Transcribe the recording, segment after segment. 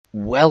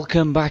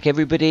Welcome back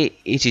everybody,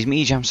 it is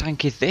me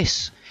Jamsankith.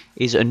 This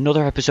is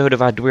another episode of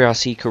our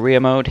WRC Career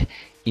mode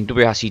in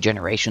WRC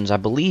Generations. I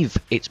believe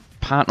it's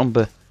part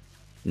number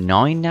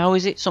 9 now,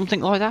 is it?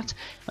 Something like that?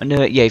 And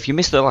yeah, if you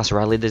missed the last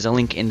rally, there's a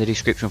link in the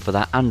description for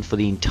that and for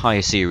the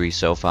entire series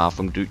so far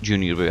from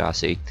Junior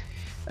WRC.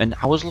 And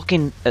I was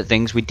looking at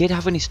things, we did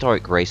have an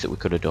historic race that we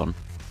could have done,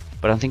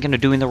 but I'm thinking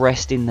of doing the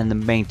resting and the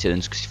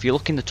maintenance, because if you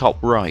look in the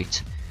top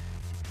right,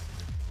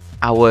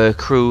 our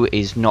crew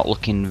is not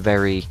looking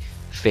very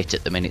fit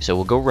at the minute, so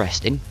we'll go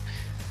resting,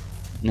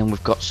 and then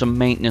we've got some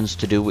maintenance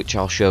to do which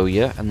I'll show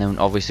you, and then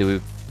obviously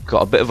we've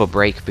got a bit of a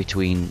break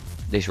between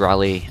this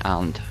rally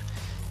and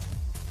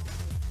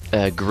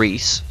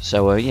Greece,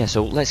 so yeah,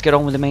 so let's get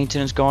on with the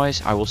maintenance,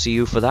 guys. I will see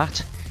you for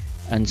that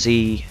and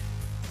see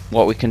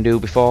what we can do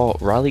before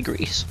Rally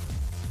Greece.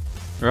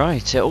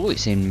 Right, oh,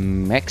 it's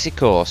in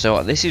Mexico,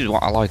 so this is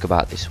what I like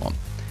about this one,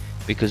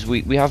 because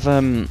we have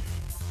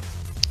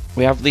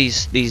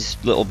these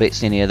little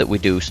bits in here that we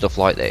do stuff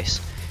like this,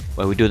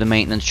 where we do the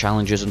maintenance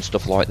challenges and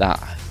stuff like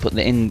that, but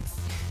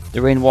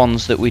they're in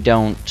ones that we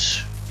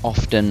don't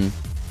often,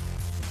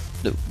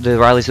 the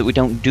rallies that we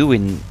don't do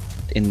in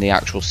the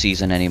actual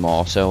season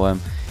anymore. So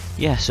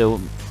yeah, so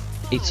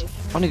it's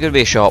only going to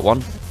be a short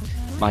one.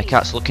 My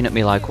cat's looking at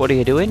me like, what are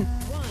you doing?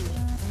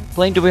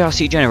 Playing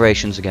WRC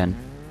Generations again.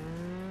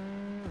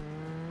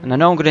 And I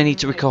know I'm going to need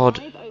to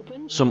record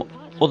some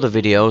other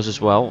videos as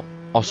well,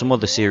 or some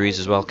other series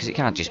as well, because it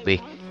can't just be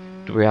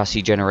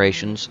WRC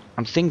Generations.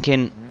 I'm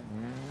thinking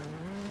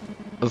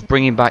of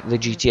bringing back the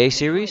GTA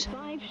series,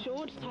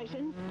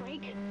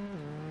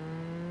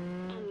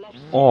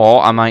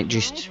 or I might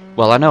just,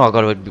 well, I know I've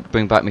got to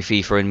bring back my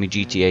FIFA and my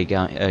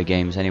GTA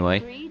games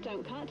anyway,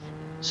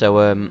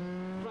 so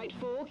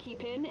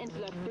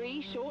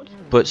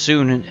but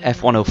soon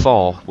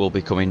F104 will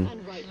be coming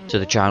to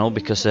the channel,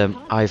 because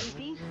I've,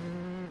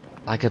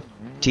 like I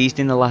teased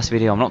in the last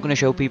video, I'm not going to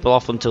show people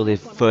off until the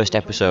first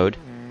episode,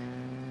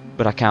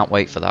 but I can't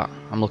wait for that.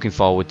 I'm looking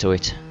forward to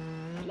it.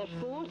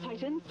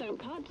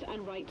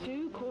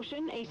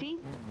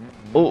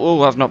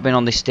 Oh, I've not been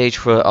on this stage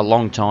for a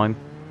long time.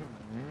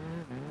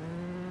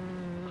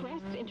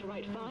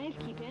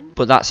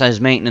 But that says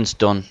maintenance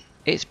done.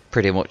 It's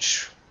pretty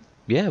much,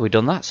 yeah, we've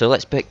done that. So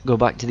let's go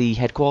back to the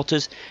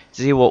headquarters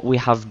to see what we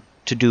have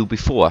to do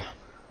before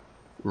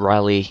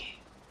Rally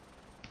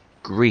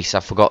Greece.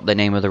 I forgot the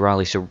name of the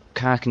rally. So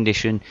car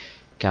condition,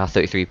 car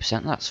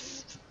 33%.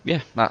 That's,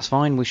 yeah, that's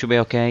fine. We should be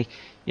okay.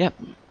 Yep,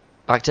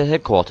 back to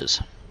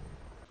headquarters.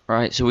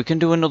 Right, so we can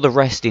do another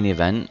resting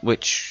event,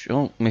 which,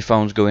 oh, my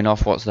phone's going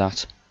off, what's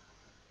that?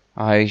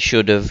 I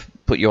should have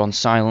put you on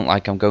silent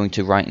like I'm going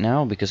to right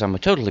now, because I'm a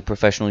totally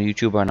professional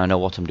YouTuber and I know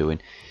what I'm doing.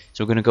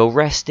 So we're going to go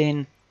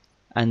resting,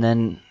 and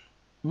then,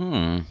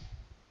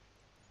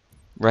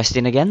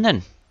 resting again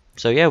then.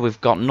 So yeah,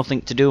 we've got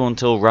nothing to do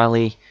until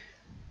Rally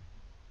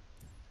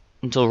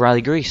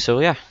Greece, so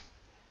yeah.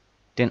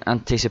 Didn't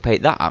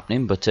anticipate that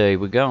happening, but here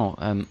we go.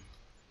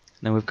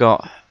 Then we've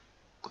got,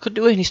 we could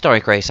do an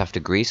historic race after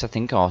Greece, I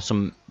think, or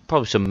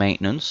probably some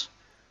maintenance.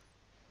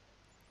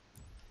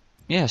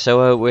 Yeah,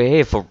 so we're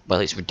here for, well,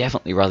 it's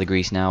definitely Rally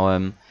Greece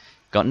now.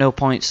 Got no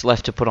points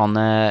left to put on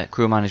there.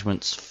 Crew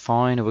management's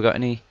fine. Have we got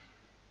any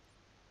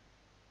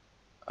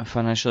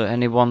financial,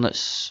 anyone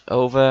that's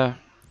over?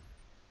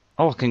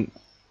 Oh,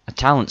 a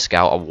talent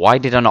scout. Why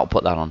did I not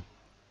put that on?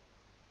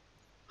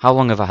 How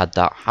long have I had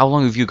that? How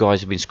long have you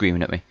guys been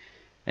screaming at me?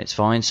 It's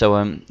fine. So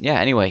yeah,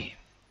 anyway,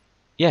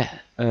 yeah,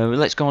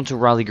 let's go on to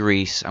Rally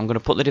Greece. I'm going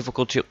to put the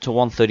difficulty up to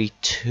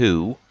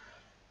 132.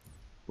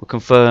 We'll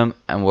confirm,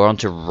 and we're on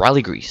to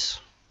Rally Greece.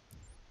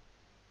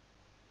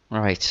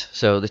 Right,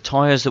 so the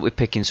tyres that we're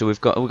picking, so we've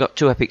got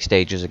 2 epic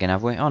stages again,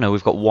 have we? Oh no,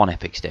 we've got 1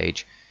 epic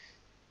stage.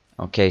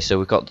 Okay, so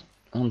we've got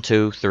 1,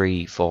 2,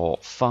 3, 4,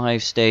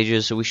 5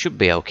 stages, so we should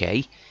be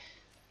okay.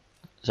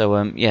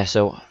 So yeah,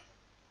 so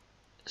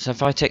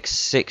if I take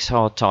 6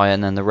 hard tyre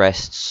and then the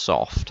rest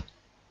soft.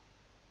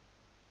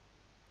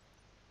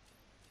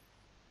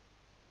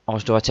 Or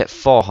do I take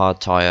 4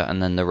 hard tyre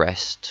and then the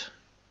rest?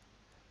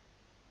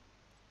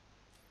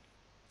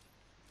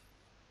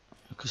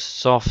 Because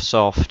soft,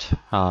 soft,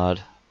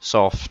 hard,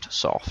 soft,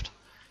 soft.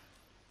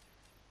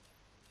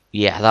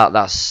 Yeah,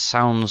 that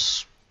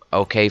sounds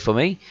okay for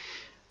me.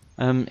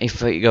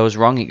 If it goes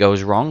wrong, it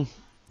goes wrong.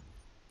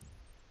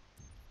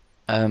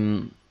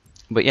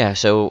 But yeah,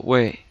 so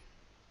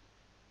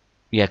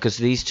yeah, because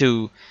these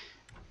two,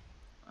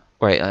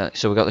 right,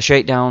 so we got the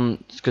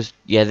shakedown, because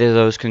yeah,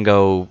 those can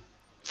go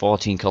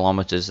 14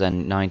 kilometers,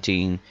 then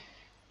 19.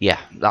 Yeah,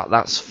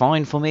 that's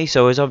fine for me.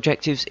 So as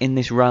objectives in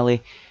this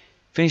rally: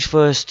 finish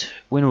first,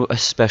 win a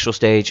special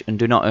stage, and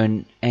do not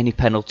earn any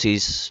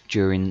penalties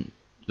during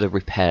the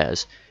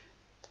repairs.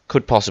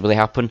 Could possibly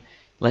happen.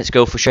 Let's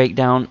go for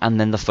shakedown and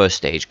then the first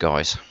stage,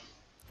 guys.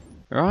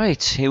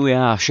 Right, here we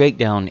are,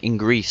 shakedown in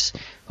Greece.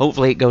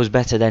 Hopefully it goes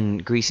better than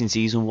Greece in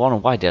season 1.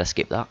 And why did I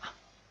skip that?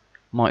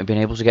 Might have been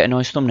able to get a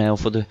nice thumbnail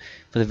for the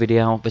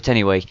video, but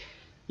anyway,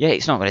 yeah,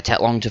 it's not going to take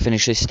long to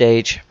finish this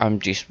stage. I'm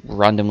just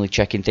randomly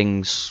checking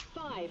things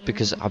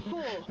because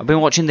I've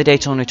been watching the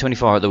Daytona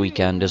 24 at the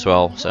weekend as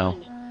well, so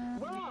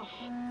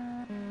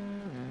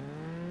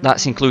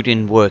that's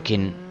including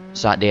working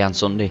Saturday and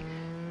Sunday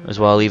as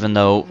well. Even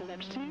though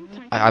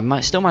I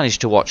might still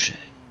managed to watch,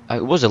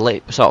 it was a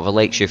sort of a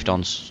late shift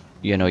on,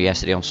 you know,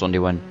 yesterday on Sunday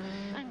when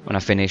I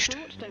finished.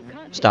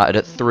 Started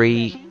at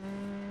 3,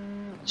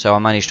 so I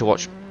managed to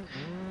watch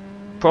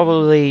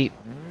probably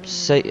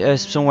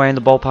somewhere in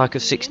the ballpark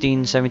of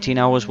 16-17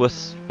 hours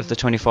worth of the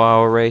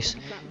 24-hour race,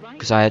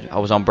 because I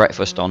was on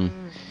breakfast on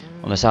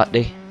a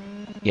Saturday.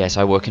 Yes,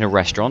 I work in a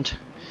restaurant.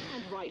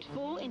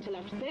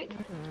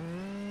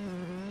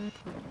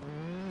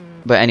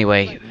 But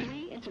anyway,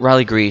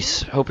 Rally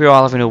Greece, hope you're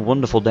all having a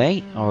wonderful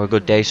day, or a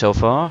good day so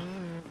far,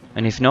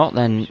 and if not,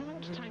 then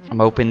I'm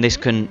hoping this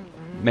can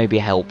maybe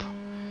help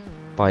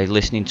by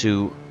listening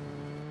to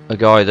a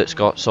guy that's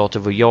got sort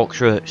of a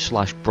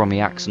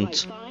Yorkshire/Brummy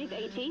accent,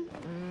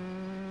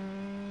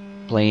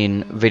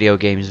 playing video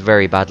games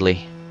very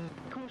badly.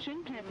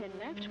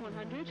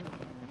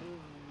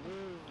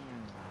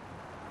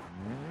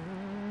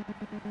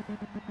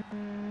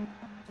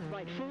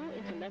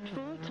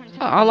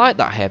 I like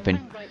that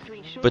hairpin,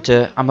 but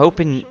I'm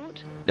hoping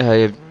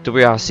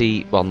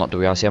WRC, well not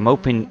WRC, I'm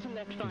hoping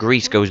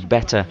Greece goes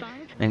better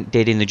than it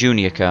did in the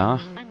junior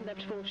car.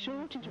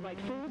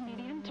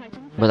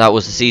 But that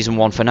was the season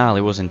 1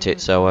 finale, wasn't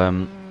it? So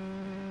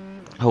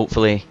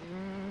hopefully,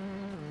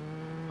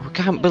 I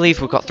can't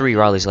believe we've got 3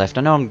 rallies left.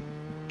 I know I'm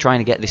trying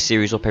to get this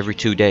series up every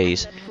 2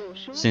 days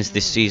since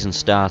this season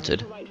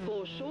started.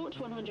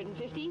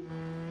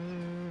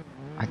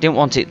 I didn't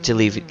want it to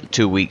leave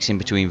 2 weeks in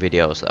between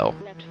videos though.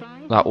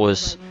 That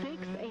was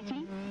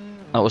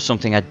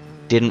something I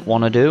didn't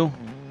want to do.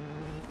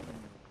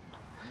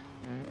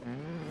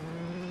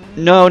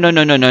 No.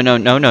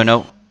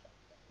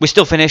 We're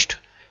still finished.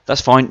 That's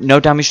fine.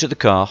 No damage to the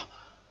car.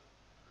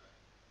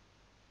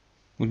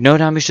 No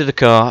damage to the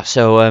car.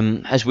 So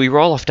as we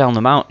roll off down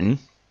the mountain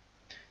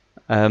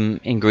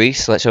in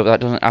Greece, let's hope that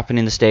doesn't happen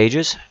in the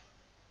stages.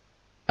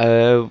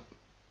 We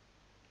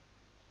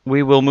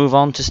will move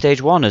on to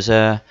stage 1 as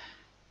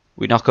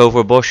we knock over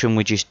a bush and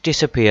we just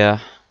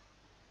disappear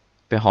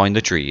behind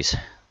the trees.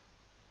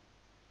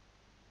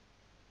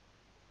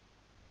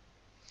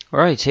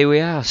 Right, here we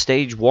are,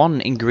 stage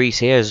 1 in Greece.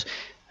 Here's,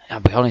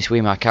 I'll be honest with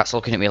you, my cat's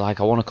looking at me like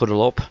I want to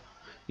cuddle up.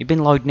 You've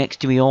been lying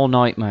next to me all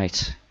night,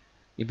 mate.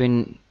 You've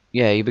been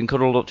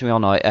cuddled up to me all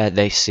night.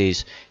 This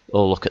is,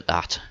 oh look at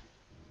that.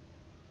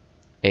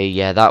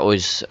 Yeah, that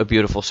was a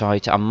beautiful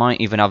sight. I might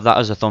even have that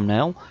as a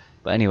thumbnail.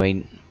 But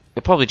anyway,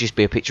 it'll probably just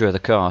be a picture of the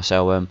car.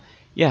 So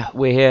yeah,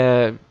 we're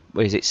here.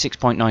 What is it?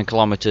 6.9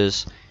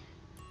 kilometers.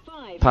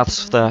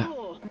 Paths there,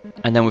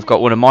 and then we've got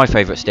one of my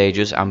favourite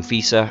stages,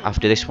 Amphisa.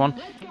 After this one,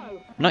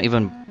 not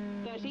even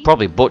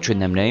probably butchering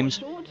them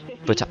names,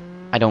 but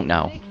I don't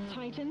know.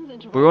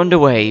 We're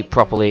underway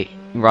properly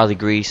in Rally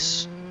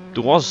Greece.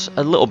 There was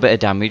a little bit of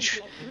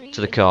damage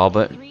to the car,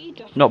 but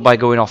not by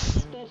going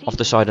off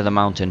the side of the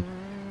mountain.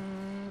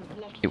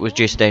 It was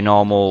just a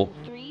normal,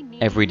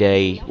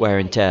 everyday wear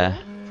and tear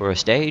for a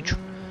stage.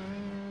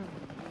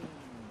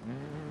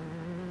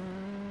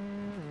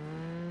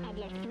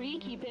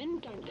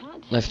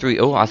 Left 3.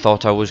 Oh, I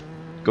thought I was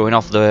going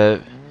off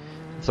the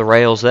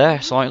rails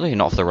there slightly,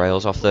 not off the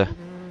rails, off the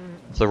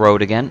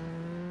road again.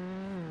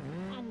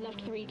 And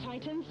left 3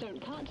 tightens, don't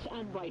cut,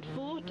 and right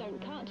 4,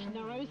 don't cut,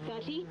 narrows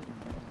 30.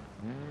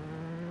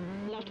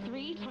 Left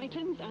 3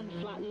 tightens and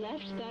flat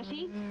left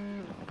 30.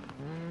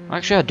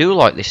 Actually, I do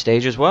like this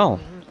stage as well.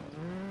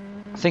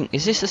 I think,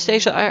 is this the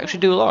stage that I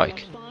actually do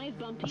like?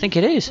 I think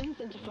it is.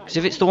 Because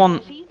if it's the one,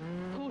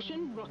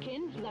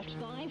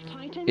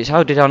 it's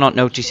how did I not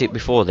notice it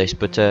before this?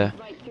 But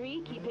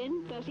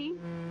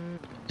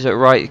is it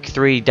right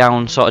 3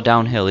 down, sort of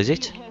downhill? Is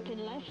it?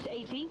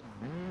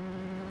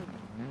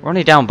 We're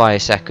only down by a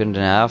second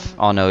and a half.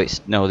 Oh no,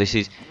 this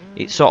is,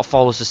 it sort of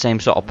follows the same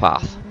sort of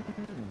path.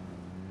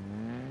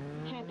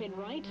 Hairpin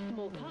right,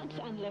 small cut,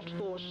 and left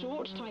 4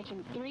 short,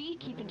 tighten 3,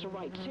 keep into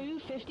right 2,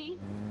 50.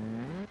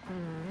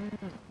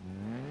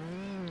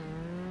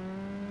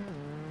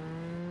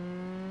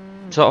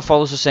 Sort of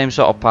follows the same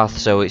sort of path,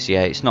 so it's,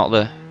 yeah, it's not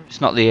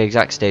the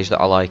exact stage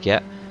that I like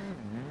yet.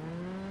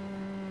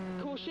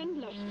 Caution,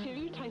 left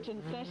 2,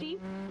 tighten 30,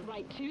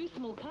 right 2,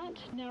 small cut,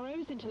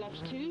 narrows into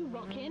left 2,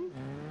 rock in.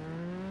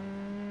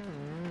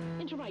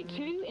 Into right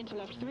 2, into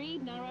left 3,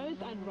 narrows,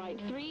 and right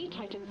 3,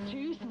 tightens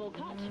 2, small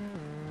cut.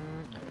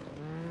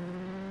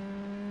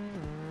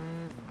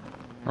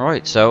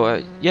 Right,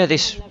 so yeah,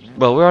 this,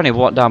 well, we're only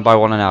down by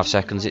 1.5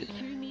 seconds.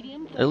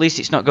 At least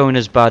it's not going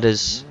as bad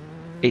as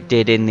it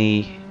did in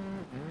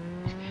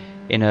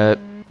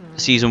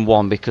season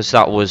 1, because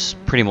that was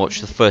pretty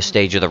much the first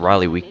stage of the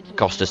rally we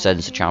cost us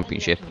the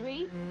championship.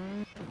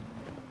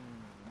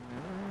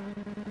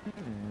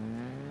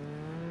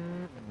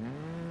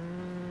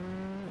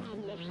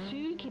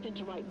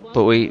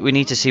 But we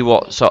need to see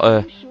what sort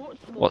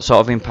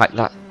of impact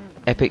that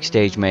epic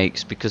stage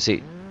makes, because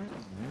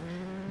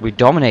we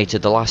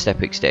dominated the last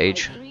epic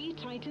stage.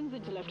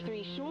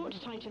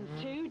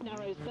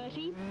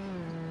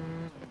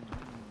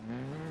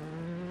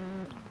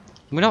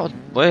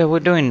 We're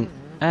doing.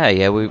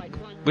 Yeah, we're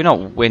not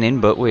winning,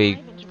 but we're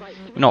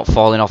not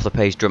falling off the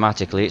pace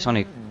dramatically. It's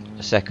only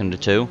a second or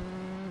two.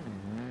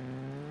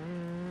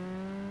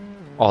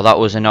 Oh, that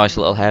was a nice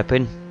little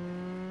hairpin.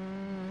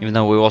 Even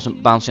though we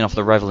wasn't bouncing off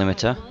the rev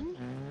limiter.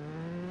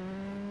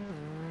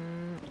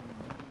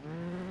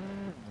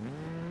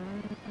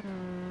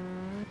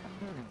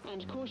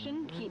 And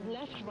caution, keep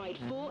left, right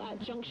 4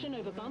 at junction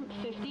over bump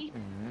 50.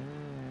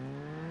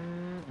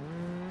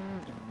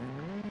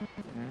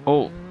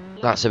 Oh,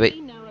 that's a bit.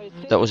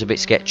 That was a bit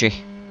sketchy.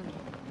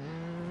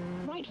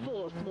 Right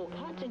 4, small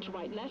cut into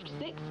right left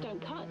 6,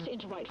 don't cut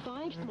into right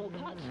 5, small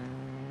cut.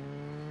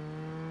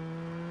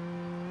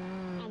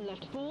 And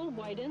left 4,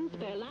 widens,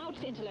 bail out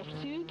into left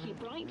 2,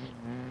 keep right.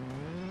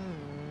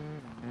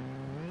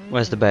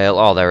 Where's the bail?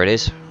 Oh, there it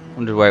is.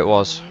 Wondered where it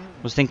was.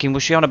 Was thinking,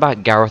 was she on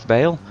about Gareth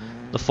Bale,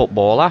 the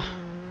footballer?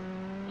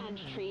 And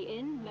tree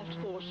in, left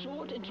 4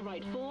 short into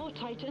right 4,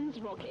 tightens,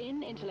 rock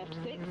in into left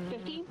 6,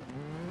 50.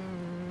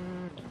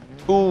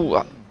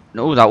 Ooh,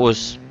 no, that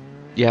was,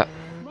 yeah.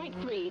 Right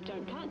 3,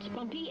 don't cut,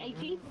 bumpy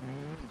 80.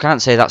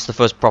 Can't say that's the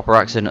first proper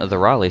accident of the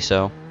rally,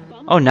 so.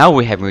 Oh, now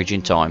we're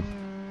hemorrhaging time.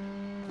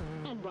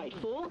 And right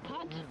 4,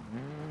 cut.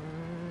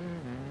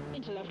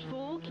 Into left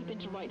 4, keep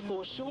into right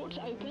 4 short,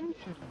 opens.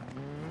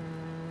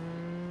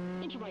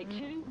 Into right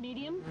 2,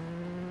 medium.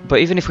 But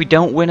even if we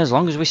don't win, as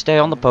long as we stay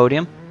on the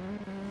podium.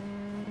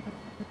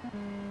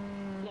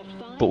 Left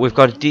 5. But we've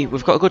got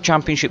a good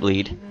championship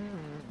lead,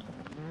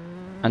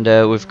 and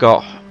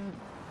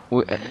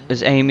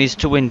his aim is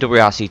to win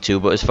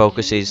WRC2, but his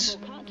focus is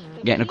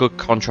getting a good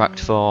contract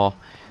for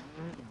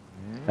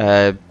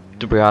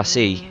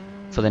WRC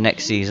for the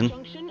next season.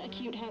 Junction,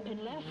 acute hairpin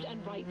left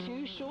and right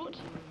 2 short.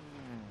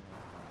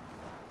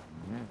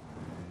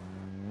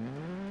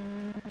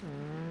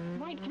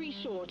 Right 3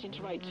 short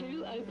into right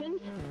 2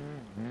 opens.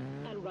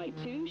 And right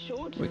 2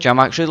 short. Which I'm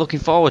actually looking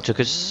forward to,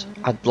 because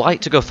I'd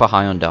like to go for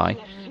Hyundai,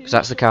 because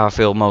that's the car I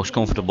feel most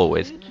comfortable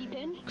with. Keep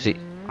in. Because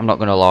I'm not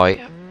going to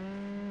lie,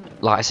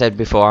 like I said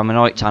before, I'm an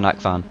Oit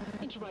Tanak fan,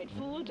 Into right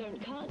 4, don't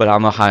cut. but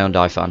I'm a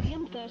Hyundai fan.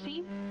 Medium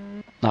 30.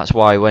 That's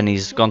why when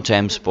he's gone to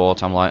M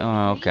Sport, I'm like,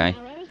 oh, okay.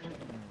 Narrows.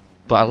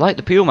 But I like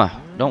the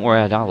Puma. Don't worry,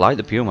 I like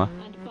the Puma.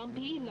 And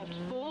bumpy left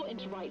 4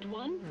 into right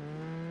 1.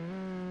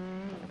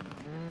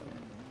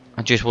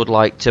 I just would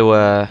like to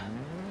And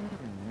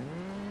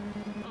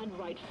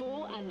right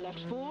 4 and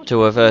left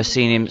 4. have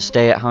seen him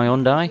stay at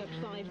Hyundai. Left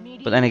 5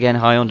 medium. But then again,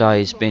 Hyundai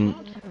has been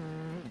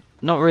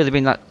not really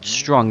been that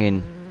strong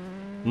in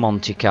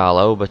Monte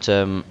Carlo. But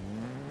even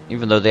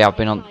though they have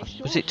been on,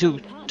 was it two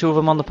of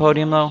them on the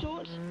podium though?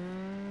 Short.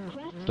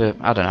 Crest. But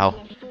I don't know.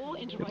 Left 4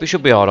 into We right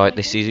should be all right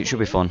this season. It should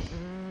be fun.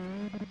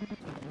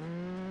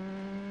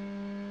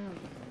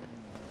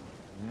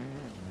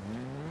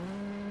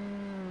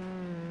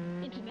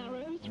 into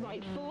narrows,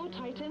 right 4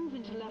 tightens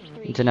into left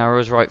 3. Into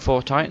narrows, right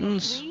 4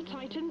 Titans. 3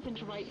 tightens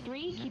into right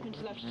 3, keep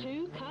into left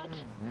 2, cut.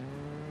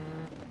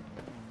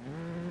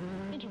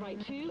 Into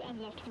right 2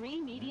 and left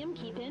 3, medium,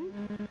 keep in.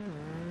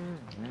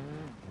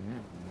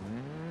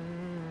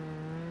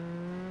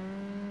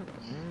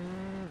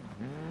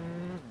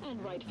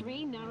 And right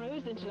 3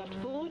 narrows into left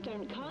 4,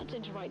 don't cut,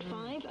 into right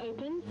 5,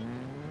 opens.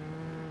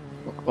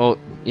 Oh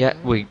yeah,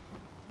 we.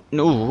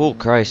 No, oh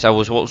Christ! I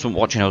wasn't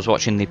watching. I was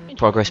watching the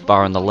progress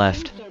bar on the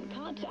left. Don't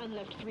cut, and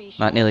left 3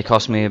 That nearly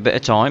cost me a bit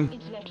of time.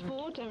 into left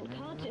 4, don't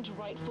cut, into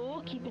right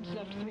 4, keep into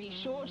left 3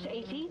 short,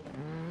 80.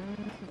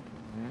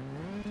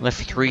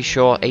 Left 3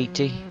 short,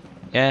 80.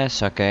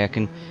 Yes, okay, I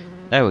can.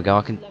 There we go.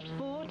 I can Left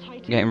 4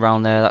 tightens. get him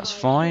round there. That's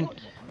right fine.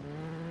 short.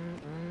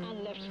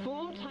 And left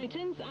 4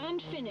 tightens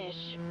and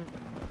finish.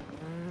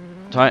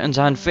 Titans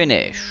and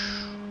finish.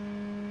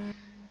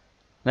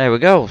 There we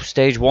go.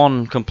 Stage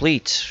 1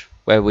 complete.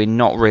 Where we're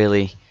not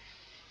really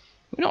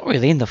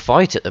in the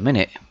fight at the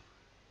minute,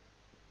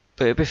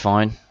 but it'll be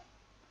fine.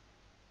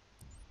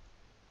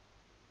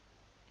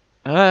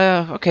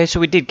 Okay, so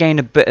we did gain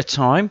a bit of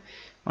time.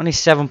 Only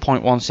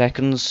 7.1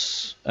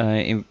 seconds,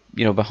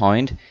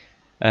 behind.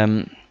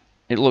 It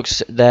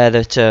looks there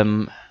that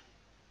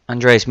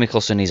Andreas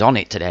Mikkelsen is on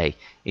it today.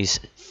 He's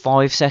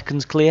 5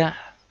 seconds clear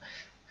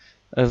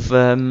of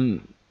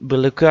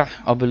Belika.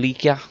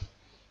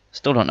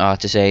 Still don't know how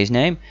to say his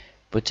name,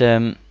 but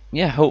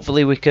yeah,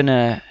 hopefully we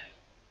can.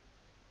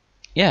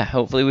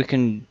 Hopefully we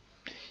can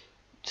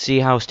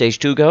see how stage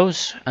 2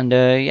 goes, and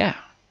yeah,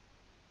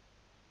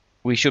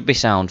 we should be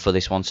sound for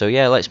this one. So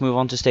yeah, let's move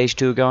on to stage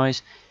 2,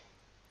 guys,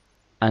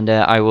 and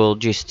I will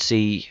just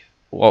see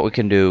what we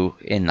can do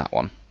in that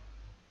one.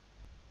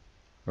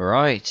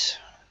 Right,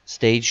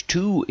 stage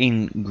 2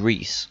 in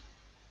Greece,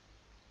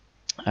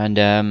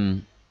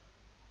 and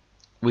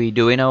we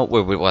doing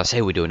well. I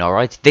say we're doing all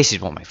right. This is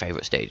one of my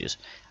favourite stages.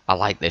 I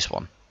like this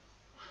one.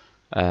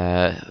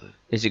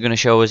 Is it going to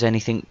show us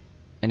any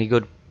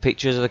good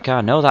pictures of the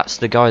car? No, that's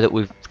the guy that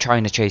we're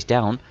trying to chase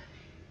down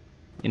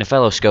in a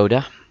fellow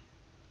Skoda.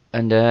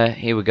 And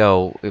here we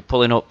go. We're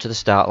pulling up to the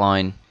start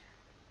line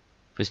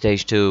for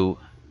stage 2.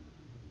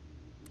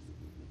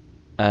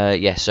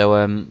 Yeah, so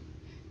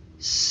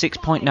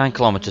 6.9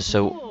 kilometers.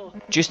 So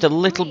just a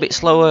little bit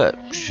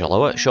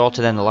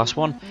shorter than the last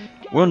one.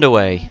 We're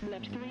underway.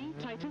 Left 3,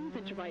 tightens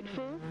into right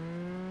 4.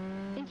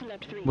 Into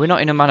left 3. We're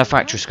not in a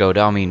manufacturer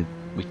Skoda. I mean,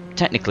 we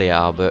technically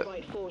are, but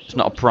Right 4 it's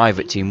not a short.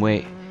 private team.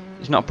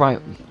 It's not a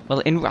private.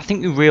 Well, I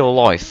think in real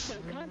life,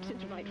 Don't cut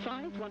into right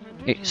 5,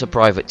 100. it's a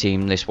private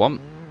team. This one,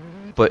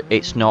 but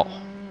it's not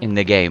in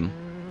the game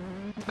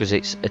because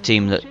it's a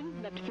team that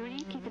Left 3,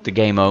 keep it the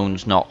game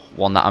owns, not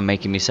one that I'm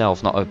making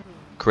myself. Not a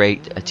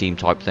create a team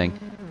type thing.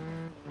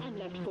 and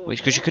left 4. Which,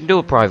 because you can do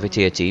a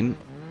privateer team,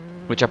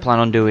 which I plan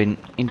on doing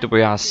in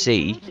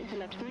WRC, Into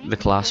left 3. the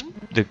class,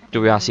 the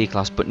WRC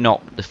class, but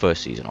not the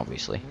first season,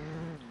 obviously.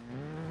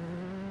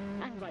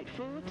 And right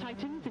 4,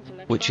 tightens into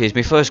left Which 5. is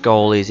my first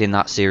goal is in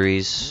that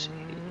series,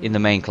 in the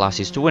main class,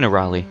 is to win a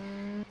rally,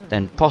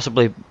 then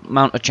possibly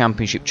mount a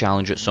championship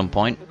challenge at some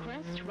point,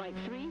 Crest, right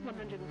 3,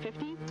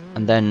 150.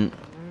 and then,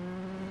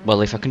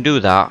 well, if I can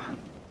do that,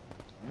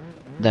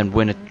 then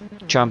win a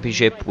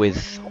championship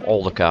with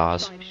all the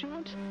cars, 5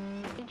 short.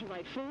 Into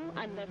right 4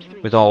 and left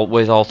 3.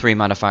 with all three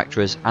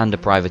manufacturers and a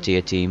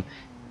privateer team,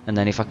 and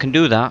then if I can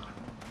do that,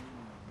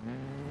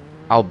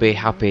 I'll be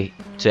happy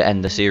to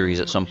end the series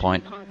at some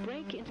point. Hard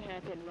brake into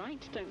hairpin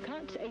right, don't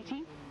cut,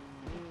 80.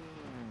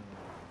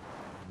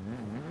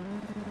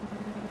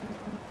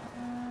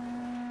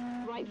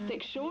 Right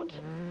 6 short,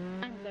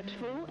 and left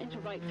 4 into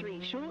right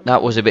 3 short.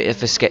 That was a bit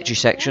of a sketchy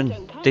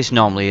section. This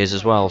normally is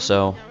as well,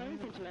 so. Narrows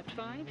into left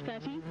 5,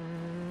 30.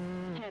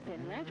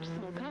 Hairpin left,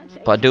 small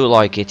cut, But I do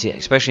like it,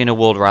 especially in a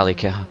World Rally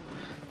car.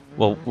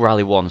 Well,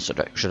 Rally 1,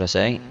 should I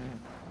say.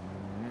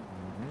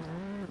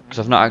 Because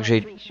I've not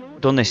actually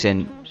done this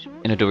in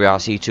a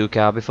WRC 2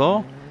 car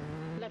before.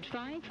 Left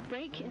 5,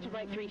 brake into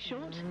right 3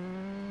 short.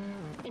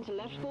 Into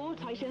left 4,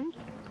 tighten.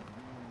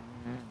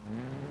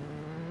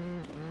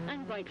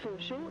 And right 4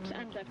 short,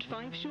 and left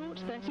 5 short,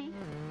 30.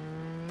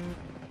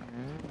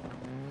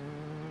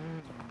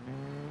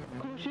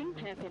 Caution,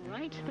 hairpin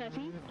right,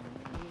 30.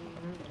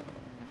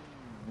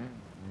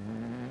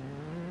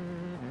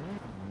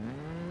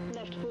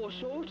 Left 4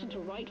 short, into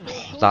right 4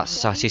 short.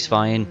 That's 30.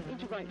 satisfying.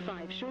 Into right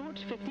 5 short,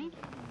 50.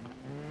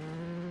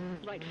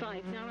 Right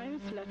 5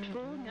 narrows, left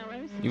 4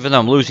 narrows. Even though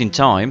I'm losing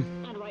time.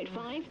 And right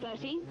 5,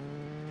 30.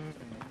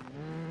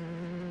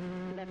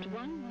 Left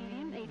 1,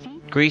 medium,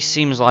 80. Greece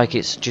seems like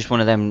it's just one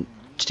of them,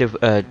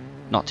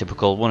 not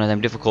typical, one of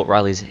them difficult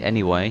rallies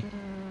anyway.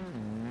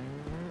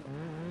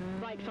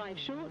 Right 5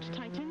 short,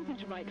 tightens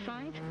into right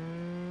 5.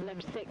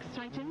 Left 6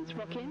 tightens,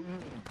 rock in.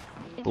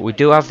 Into But we right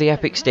do have 5, the don't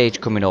epic cut,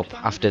 stage coming up left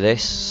 5. after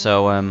this,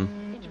 so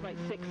Into right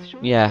 6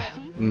 short, yeah,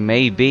 30.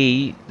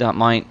 maybe that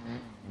might.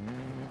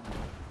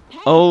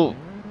 Oh,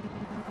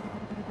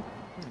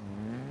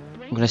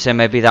 I'm gonna say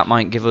maybe that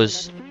might give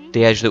us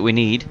the edge that we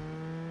need.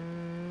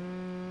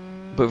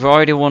 But we've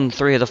already won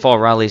 3 of the 4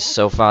 rallies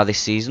so far this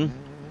season,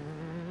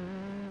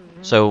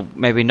 so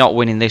maybe not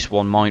winning this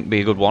one might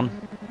be a good one.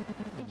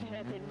 Into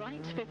hairpin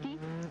right, 50.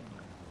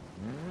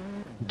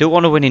 Do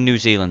want to win in New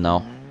Zealand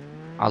though.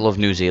 I love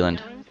New Zealand.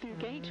 Narrows through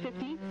gate,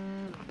 50.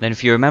 Then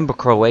if you remember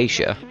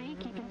Croatia, 3,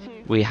 keep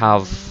into we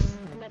have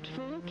left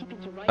 4, keep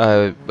into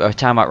right. a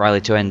time-out rally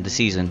to end the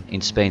season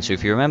in Spain. So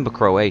if you remember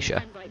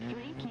Croatia, And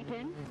right 3, keep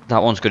in.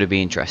 that one's going to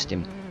be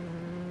interesting.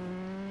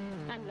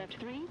 And left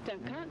 3,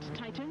 don't cut,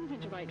 tightens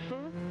into right 4.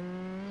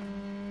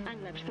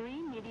 And left 3,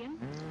 medium.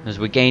 As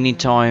we're gaining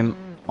time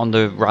on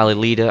the rally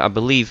leader, I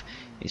believe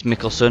it's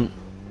Mickelson.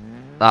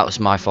 That was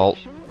my fault.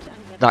 Short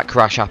and left That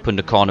crash happened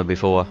a corner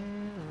before.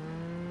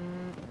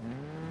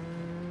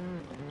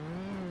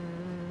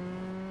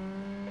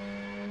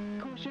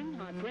 caution,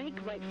 hard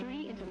brake, right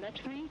 3 into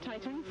left 3,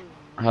 tightens.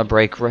 I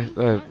brake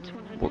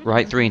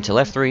right 3 into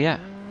left 3, yeah.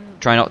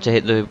 Try not to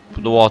hit the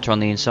water on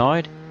the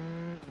inside.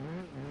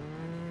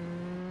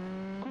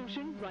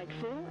 Caution, right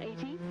 4,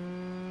 80.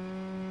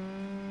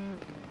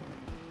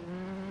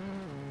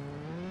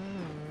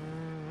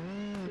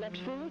 Left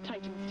 4,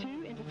 tightens 2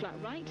 into flat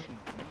right.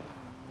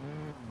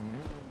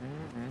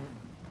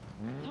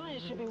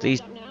 Tyres should be warmed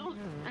These- up now.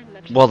 And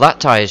left Well, that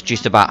tyre's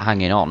just about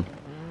hanging on.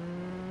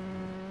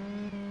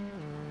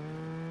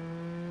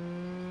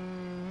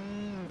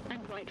 and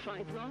right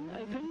 5 long,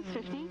 opens,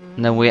 50.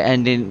 And then we're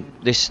ending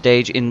this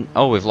stage in.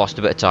 Oh, we've lost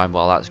a bit of time.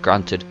 Well, that's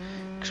granted,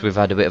 because we've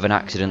had a bit of an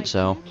accident. Right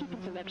So 2, keep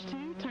into left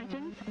 2,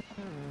 tightens.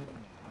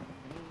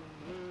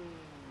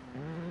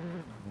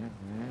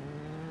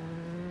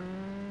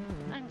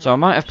 And I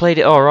might have played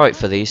it all right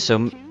for these.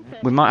 So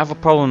we might have a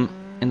problem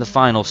in the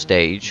final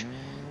stage.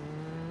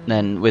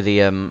 Then with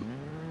the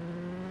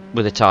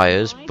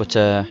tires, but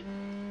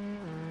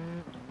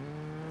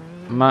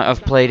might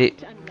have played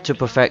it to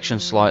perfection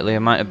slightly. I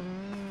might have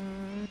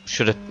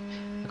I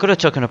could have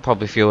taken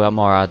probably a few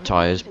more hard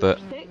tires, but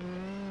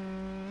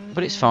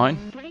it's fine.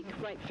 brake,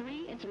 right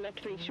 3 into left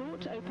 3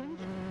 short, opens.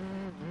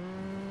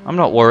 I'm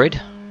not worried.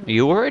 Are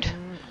you worried?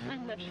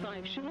 And left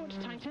 5 short,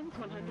 tightens,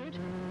 100.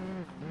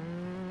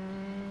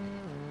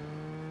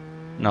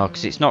 No,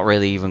 because it's not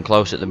really even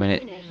close at the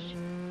minute. Finish.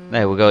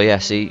 There we go. Yeah,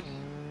 see,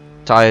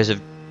 tires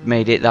have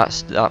made it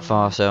that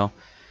far, so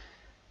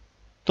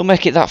they'll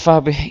make it that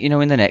far.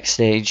 In the next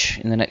stage,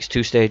 in the next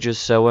 2 stages.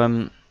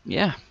 So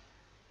yeah,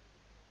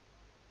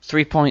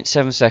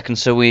 3.7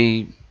 seconds. So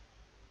we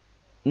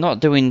not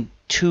doing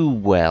too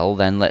well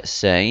then. Let's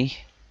say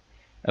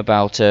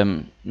about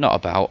not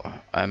about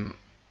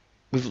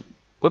we're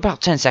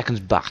about 10 seconds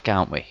back,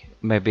 aren't we?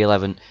 Maybe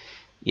 11.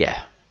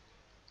 Yeah,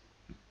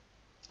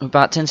 we're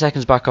about 10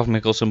 seconds back off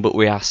Mickelson, but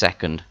we are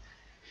second.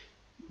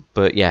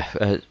 But yeah,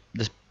 I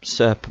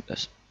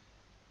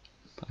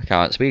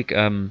can't speak.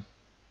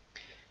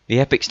 The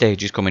epic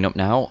stage is coming up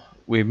now.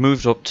 We've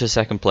moved up to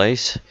second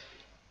place.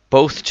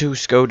 Both two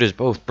Skodas,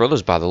 both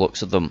brothers by the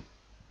looks of them,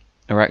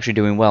 are actually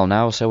doing well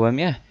now. So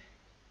yeah,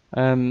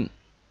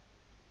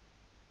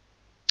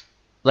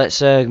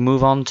 let's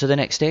move on to the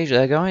next stage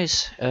there,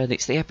 guys.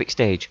 It's the epic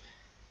stage.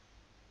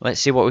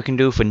 Let's see what we can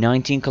do for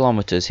 19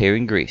 kilometers here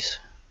in Greece.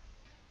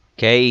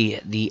 Okay,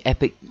 the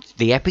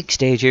epic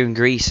stage here in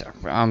Greece.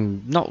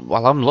 I'm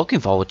looking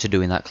forward to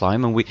doing that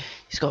climb, and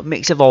it's got a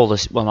mix of all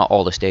this. Well, not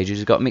all the stages.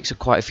 It's got a mix of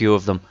quite a few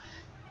of them.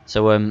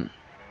 So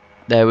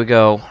there we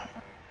go.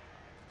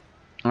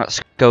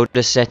 That's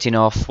Skoda setting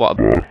off. What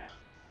a...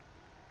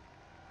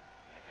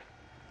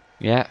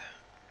 Yeah.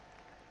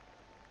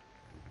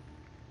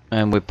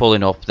 And we're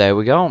pulling up. There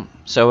we go.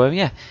 So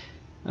yeah,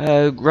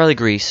 Rally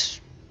Greece,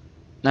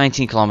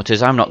 19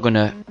 kilometers. I'm not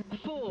gonna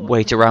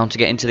wait around to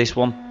get into this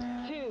one.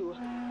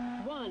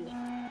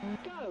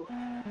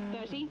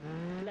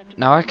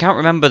 Now I can't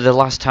remember the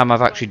last time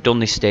I've actually done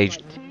this stage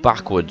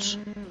backwards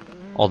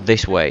or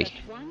this way.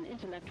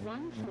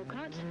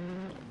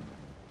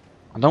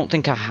 I don't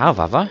think I have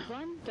I?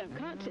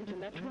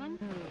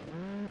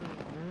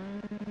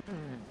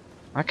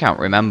 I can't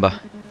remember.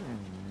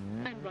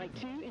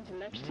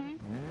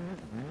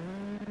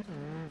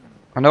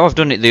 I know I've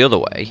done it the other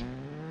way.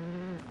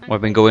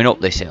 I've been going up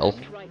this hill.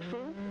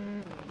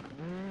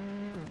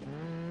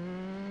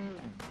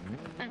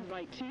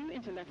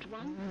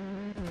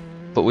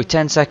 But with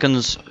 10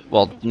 seconds,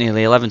 well,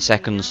 nearly 11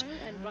 seconds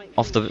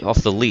off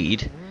the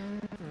lead,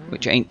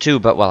 which ain't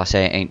too bad. Well, I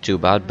say it ain't too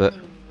bad, but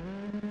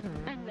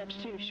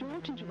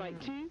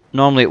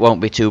normally it won't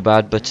be too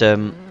bad. But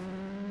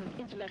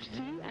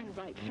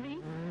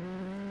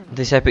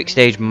this epic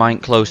stage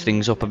might close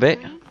things up a bit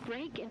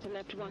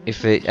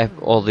if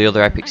all the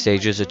other epic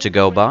stages are to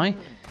go by.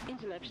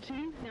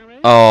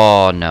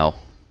 Oh no!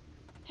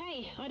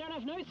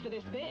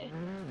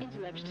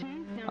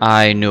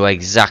 I knew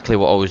exactly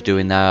what I was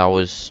doing there. I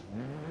was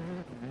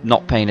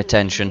not paying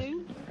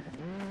attention.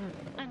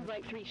 And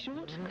right 3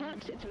 short,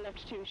 cut into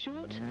left 2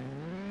 short,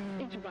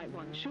 into right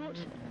 1 short,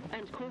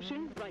 and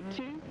caution, right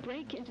 2,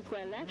 brake into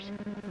square left.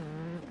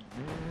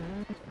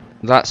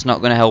 That's not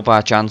going to help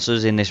our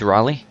chances in this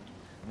rally.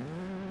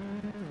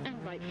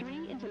 And right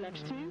 3 into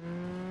left 2.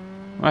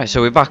 Right, so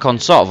we're back on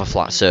sort of a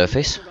flat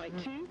surface. Right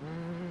 2.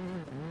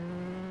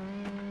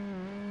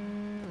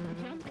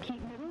 Jump,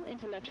 keep middle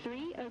into left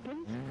 3,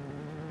 opens.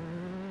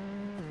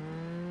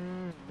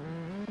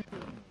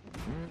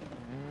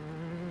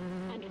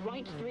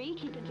 Right 3,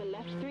 keep into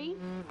left 3.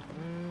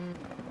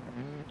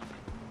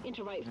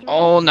 Into right 3.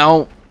 Oh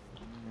no!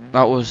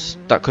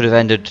 That could have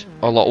ended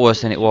a lot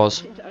worse than it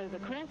was. Into over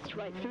crest,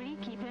 right 3,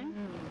 keep in.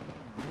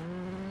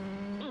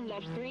 And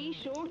left 3,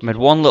 short. Made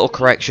one little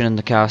correction and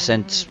the car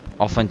sent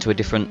off into a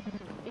different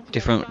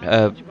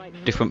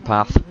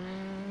path.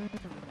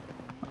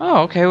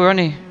 Oh, okay, we're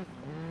only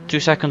 2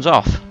 seconds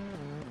off.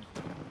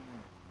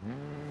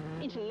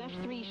 Into left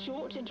 3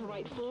 short, into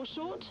right 4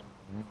 short.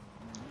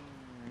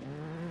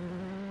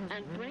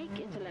 And brake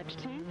into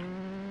left 2.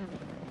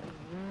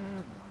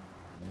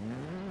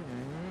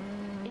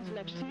 Into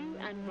left 2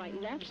 and right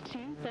left 2,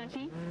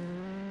 30.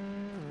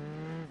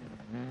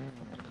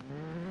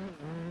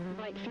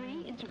 Right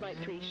 3 into right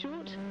 3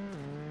 short.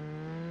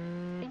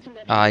 Into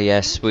left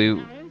Yes,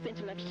 narrows,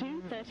 into left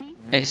 2, 30.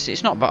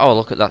 It's not bad. Oh,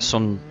 look at that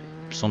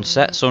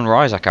sunset,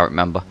 sunrise. I can't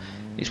remember.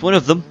 It's one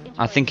of them.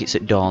 I think it's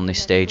at dawn.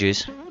 This stage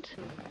is.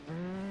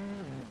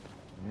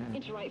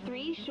 Into right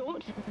 3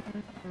 short.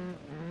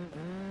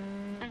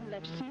 And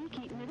left 2,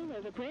 keep middle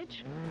over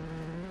bridge.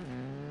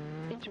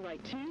 Into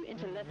right 2,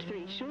 into left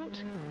 3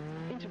 short.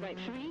 Into right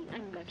 3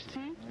 and left 2.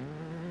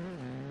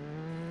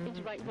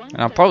 Into right 1.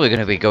 And I'm probably going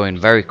to be going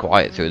very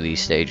quiet through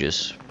these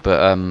stages, but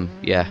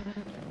yeah,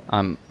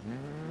 I'm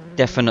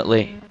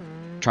definitely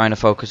trying to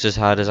focus as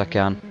hard as I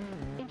can.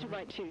 Into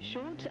right 2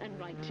 short and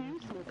right 2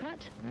 small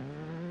cut.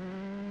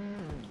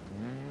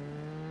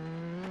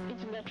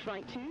 Into left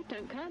right 2,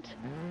 don't cut.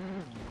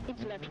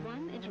 Into left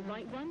 1, into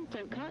right 1,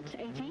 don't cut,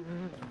 80.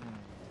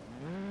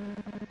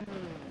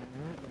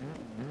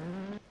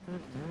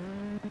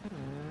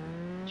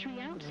 Tree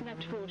out,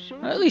 left 4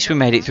 short. At least we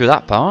made it through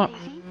that part.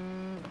 80.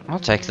 I'll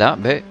take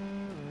that bit.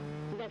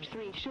 Left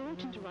 3 short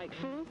into right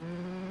 4.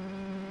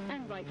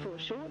 And right 4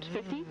 short,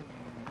 50.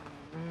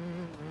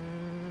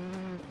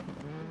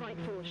 Right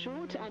 4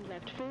 short and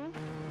left 4.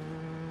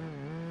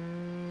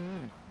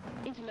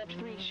 Into left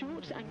 3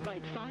 short and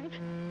right 5.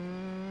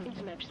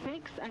 Into left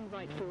 6 and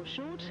right 4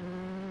 short.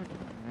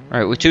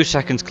 Right, we're 2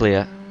 seconds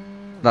clear.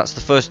 That's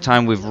the first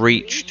time we've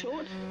reached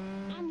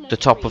the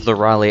top of the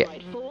rally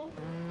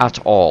at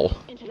all.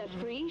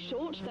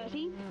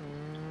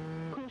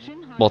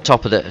 well,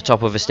 top of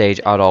the stage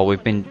at all.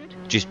 We've been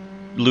just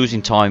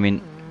losing time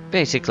in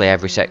basically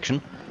every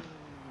section.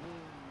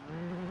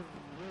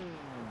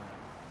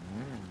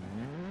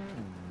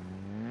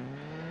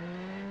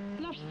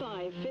 Left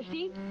 5,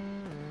 50.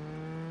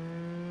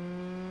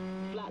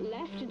 Flat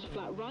left into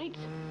flat right.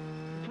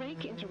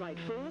 Brake into right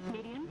 4,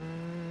 medium.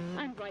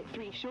 And right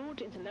 3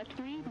 short into left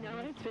 3,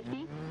 narrows,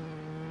 50.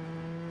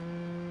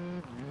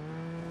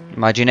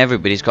 Imagine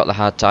everybody's got the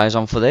hard tyres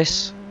on for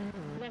this.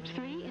 Left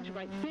 3 into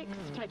right 6,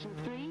 tighten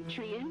 3,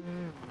 tree in.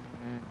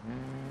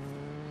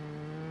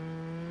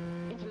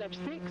 Into left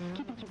 6,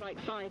 keep into right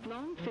 5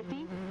 long,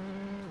 50.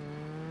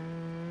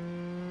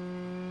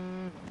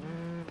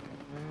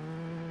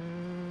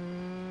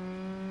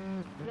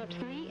 Left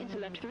 3 into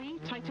left 3,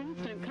 tightens,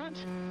 don't cut.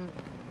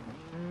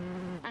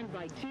 And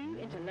right 2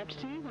 into left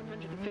 2,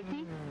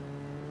 150.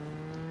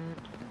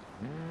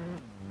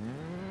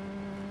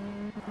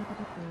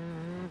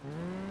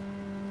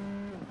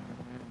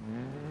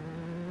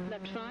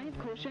 Left 5,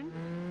 caution.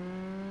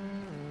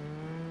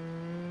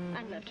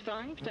 And left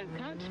 5, don't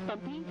cut,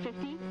 bumpy,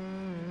 50.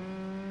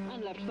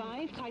 And left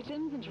 5,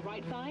 tightens, into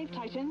right 5,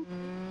 tighten.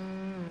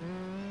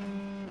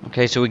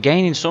 Okay, so we're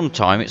gaining some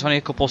time. It's only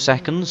a couple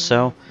seconds,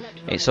 so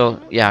it's all.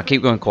 Yeah, I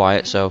keep going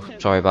quiet, so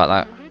sorry about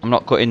that. I'm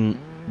not cutting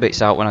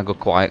bits out when I go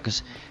quiet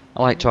because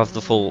I like to have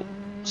the full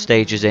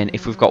stages in.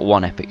 If we've got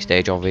one epic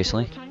stage,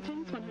 obviously.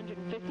 Tightens,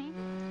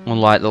 150.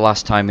 Unlike the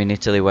last time in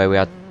Italy where we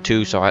had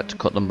two, so I had to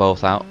cut them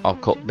both out. I'll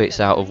cut bits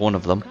out of one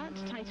of them. Cut,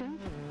 tightens,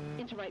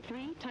 into right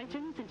 3,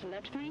 tightens, into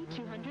left 3,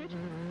 200.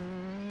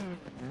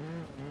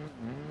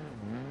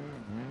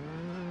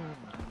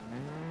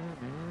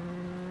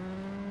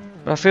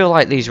 But I feel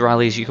like these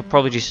rallies, you could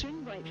probably just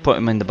put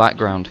them in the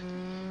background.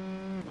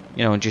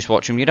 You know, and just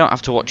watch them. You don't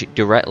have to watch it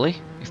directly.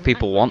 If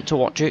people want to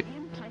watch it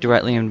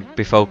directly and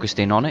be focused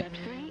in on it,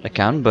 they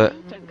can. But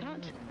Don't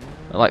cut.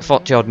 at like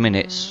 40 odd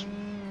minutes,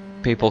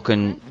 people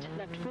can,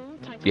 Left 4,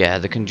 tightens. yeah,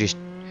 they can just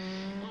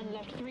And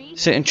left 3,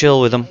 sit and chill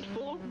with them. right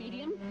 4,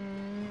 medium.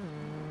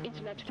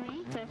 Into left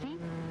 3, 30.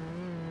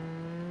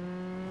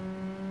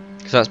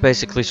 Because that's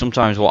basically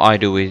sometimes what I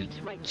do with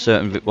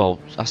certain, well,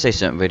 I say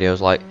certain videos,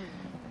 like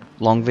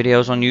long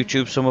videos on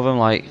YouTube. Some of them,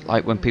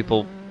 like when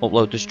people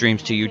upload the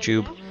streams to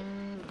YouTube,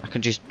 I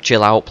can just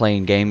chill out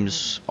playing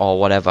games or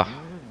whatever.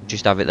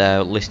 Just have it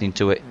there, listening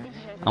to it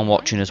and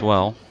watching as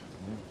well.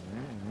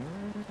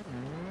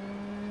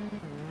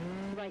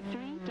 Right 3,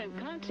 don't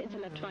cut, into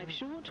left 5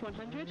 short,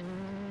 100.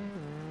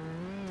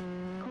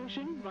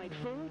 Caution, right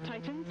 4,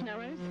 tightens,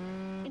 narrows.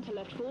 Into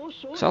left 4,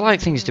 short. So I like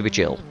things to be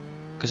chill,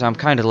 because I'm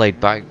kind of laid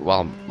back.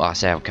 Well, I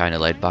say I'm kind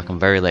of laid back. I'm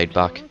very laid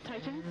back.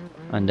 Tightens,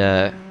 And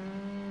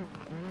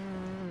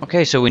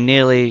okay, so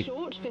we're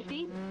short,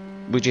 50.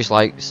 just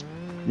like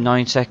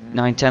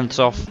 9/10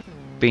 off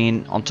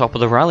being on top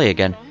of the rally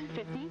again. Long,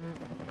 50.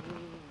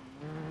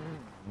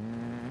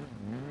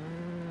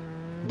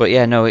 But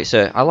yeah, no, it's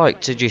I like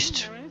to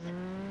just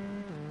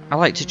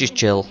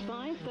chill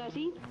 5,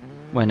 30.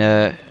 when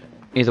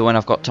either when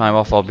I've got time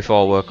off or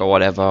before work or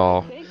whatever.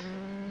 Or 6.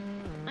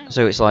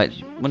 so it's like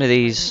one of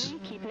these,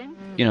 Keep in.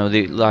 you know,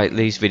 like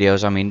these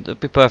videos. I mean, they'd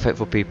be perfect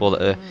for people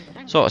that are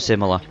sort of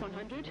similar.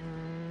 100.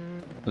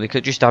 They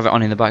could just have it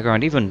on in the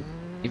background, even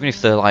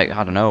if they're like,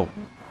 I don't know,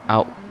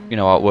 out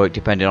at work,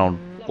 depending on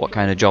what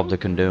kind of job they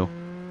can do.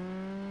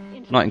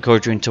 Not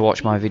encouraging to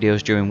watch my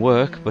videos during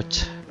work,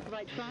 but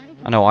Right 5.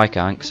 I know I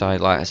can't, because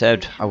like I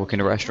said, I work in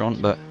a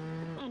restaurant. But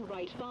And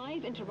right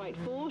 5 into right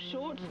 4,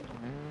 short.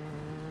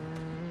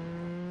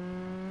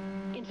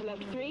 Into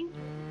left 3.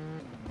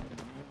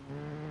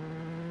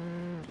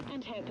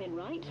 And hairpin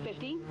right,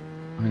 50.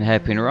 I'm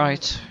hairpin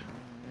right.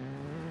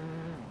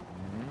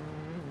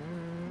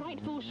 Right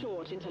 4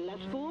 short into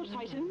left 4,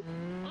 tighten.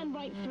 And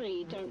right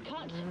 3, don't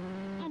cut.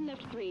 And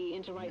left 3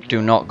 into right 4.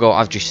 Do not go.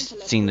 I've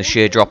just seen the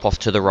sheer drop off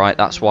to the right.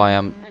 That's why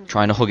I'm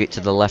trying to hug it to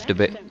the left a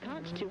bit. Don't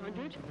cut,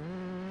 200.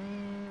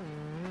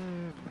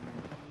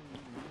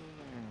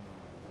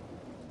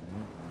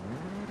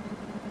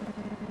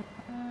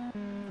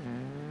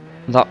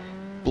 That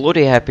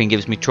bloody hairpin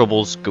gives me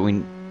troubles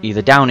going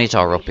either down it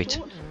or up it.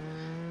 Short.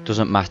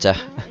 Doesn't matter.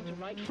 Into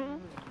right 4.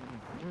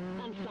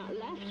 And flat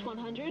left,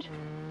 100.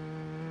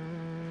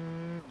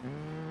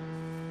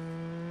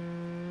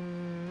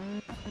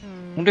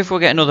 Wonder if we'll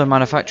get another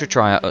manufacturer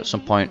tryout at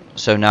some point.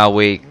 So now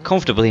we're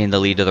comfortably in the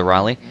lead of the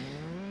rally,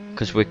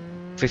 because we're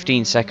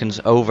 15 seconds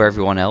over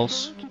everyone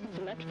else. Keep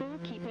into left 4,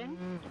 keep in.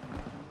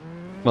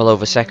 Well,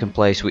 over second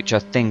place, which I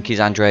think is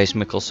Andreas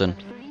Mikkelsen.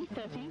 3,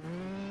 30.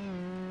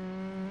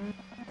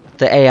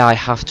 The AI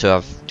have to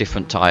have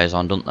different tyres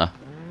on, don't they?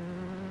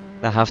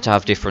 They have to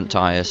have different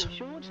tyres.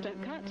 Short,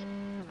 don't cut.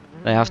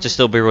 They have to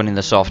still be running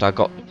the soft. I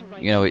got,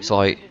 it's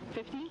like,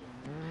 50.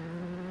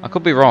 I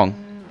could be wrong,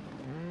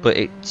 but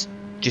it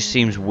just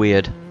seems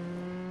weird.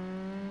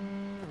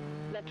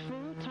 Left 4,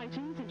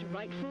 tightens into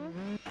right 4.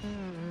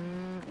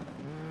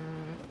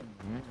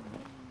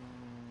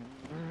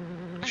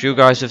 Because you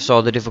guys have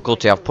saw the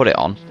difficulty I've put it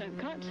on, Don't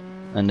cut.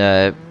 and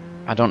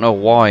I don't know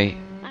why.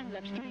 And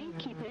left 3,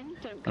 keep in,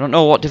 don't I don't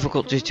know what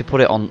difficulty to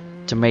put it on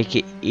to make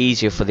it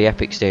easier for the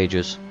epic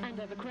stages. And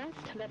over crest,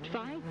 left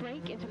 5,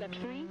 brake into left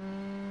 3.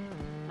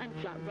 And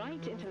flat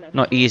right into left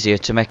Not 4. easier,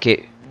 to make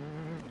it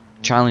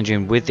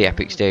challenging with the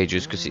epic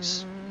stages, because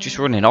it's just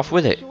running off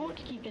with it Short,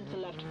 keep into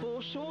left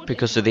 4, short,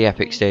 because into of the right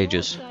epic 3,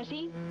 stages. short,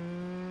 30.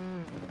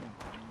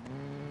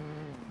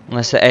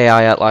 Unless the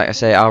AI, like I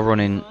say, are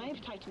running,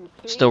 5, tightens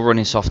 3. still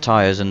running soft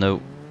tyres, and they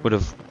would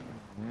have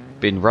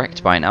been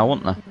wrecked by now,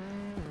 wouldn't they?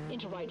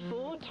 Into right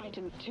 4,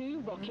 tightens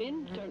 2, rock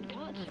in, don't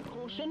cut,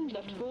 caution,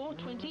 left 4,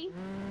 20.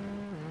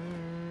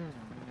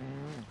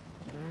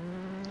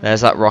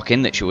 There's that rock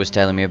in that she was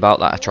telling me about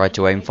that I tried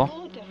to aim for. Right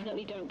 4,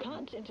 definitely don't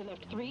cut, into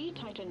left 3,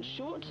 tightens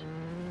short.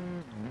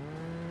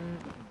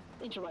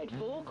 Into right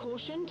 4,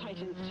 caution,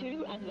 tightens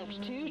 2, and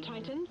left 2,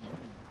 tightens.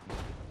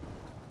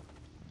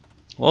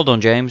 Well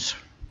done, James.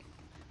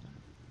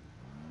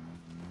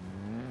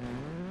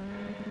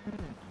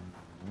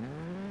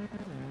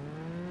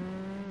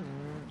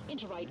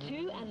 Into right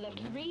 2, and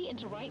left 3,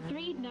 into right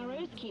 3,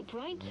 narrows, keep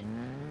right.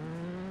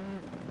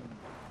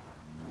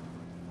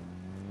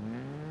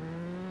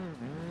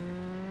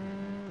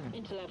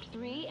 Into left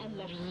 3, and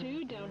left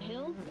 2,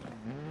 downhill.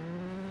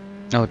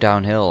 Oh,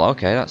 downhill.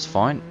 Okay, that's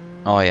fine.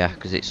 Oh yeah,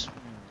 because it's...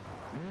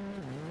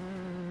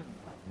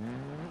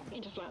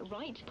 Into flat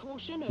right,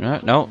 caution, No,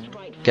 over no. crest,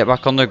 right Get 4,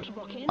 back on the... short,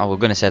 rock in. I was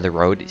going to say the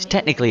road. It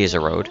technically is a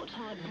road. Short,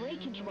 hard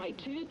brake, into right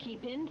 2,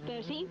 keep in,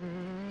 30.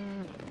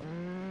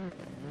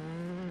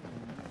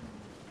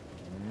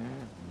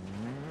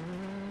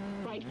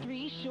 Right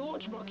 3,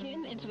 short, rock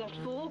in, into left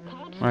 4,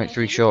 cut. Right,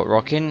 3 30. short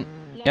rocking.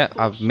 Yeah, Left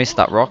 4, I've missed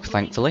short, that rock, hard brake,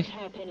 thankfully.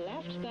 hairpin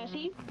left,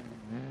 30.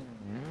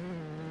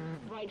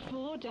 Right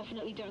 4,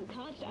 definitely don't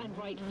cut, and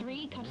right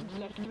 3, cut into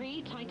left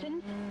 3,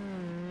 tightens.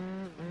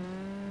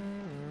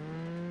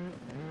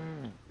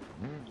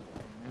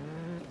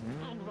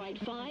 And right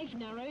 5,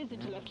 narrows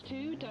into left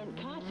 2,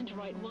 don't cut, into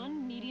right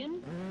 1,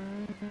 medium.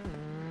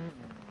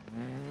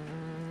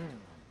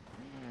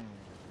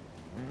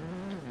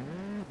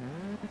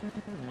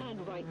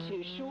 And right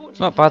 2, short.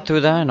 Not into bad left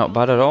through there, 2, not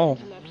bad at all.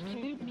 into left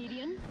 2,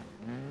 medium.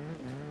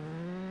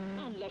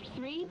 And left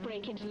 3,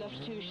 brake into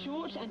left 2,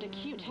 short, and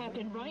acute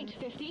hairpin right,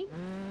 50.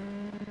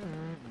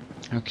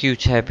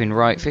 Acute hairpin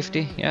right,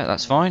 50. Yeah,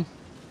 that's fine.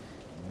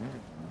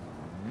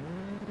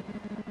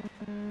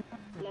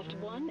 Left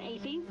 1,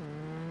 80.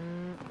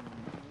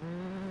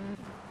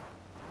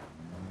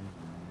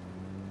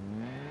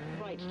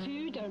 Right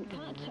 2, don't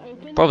cut,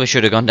 open. Probably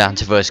should have gone down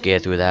to first gear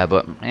through there,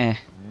 but meh.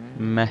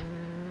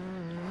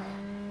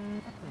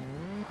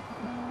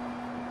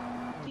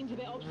 Seems a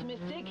bit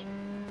optimistic.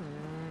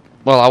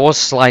 Well, I was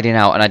sliding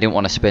out and I didn't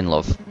want to spin,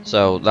 love,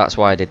 so that's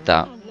why I did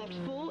that. And left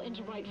 4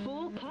 into right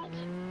 4, cut.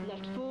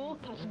 Left 4,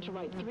 cut into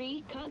right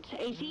 3, cut,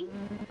 80.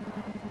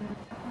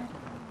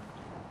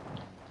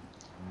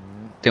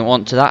 Didn't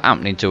want that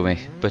happening to me,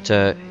 but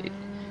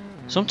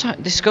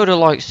sometimes this Skoda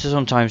likes to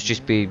sometimes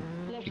just be...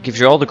 It gives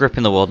you all the grip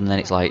in the world and then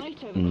it's like, Right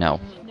over no.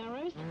 crest,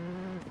 narrows.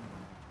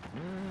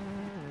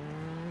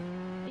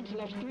 Into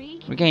left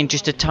 3, We gained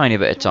just a tiny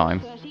bit of time.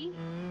 30.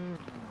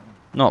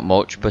 Not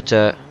much, but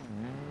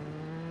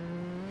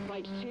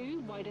Right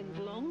 2, widens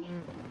long.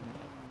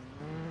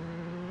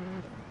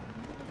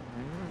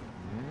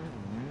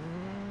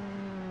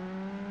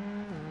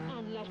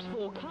 And left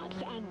 4, cut,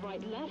 and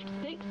right left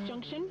 6,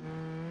 junction.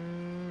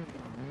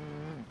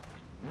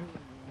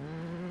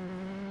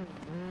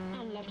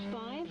 And left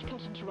 5,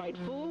 cut into right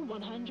 4,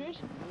 100.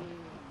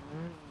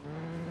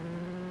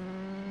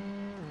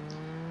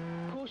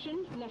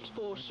 Caution, left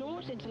 4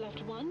 short, into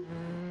left 1.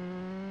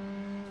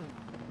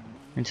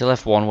 into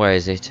left one, where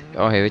is it?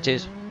 Oh, here it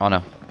is. Oh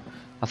no.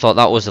 I thought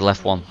that was the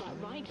left one. Flat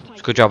right, It's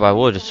a good job I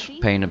was 30.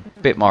 paying a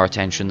bit more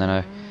attention than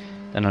I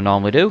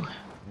normally do.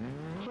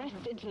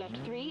 Crest into left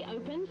 3,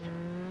 opens.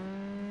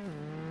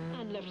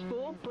 And left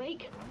 4,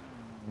 brake.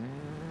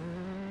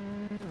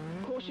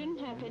 Caution,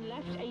 hairpin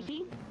left,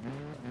 80.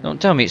 Don't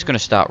tell me it's going to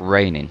start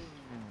raining.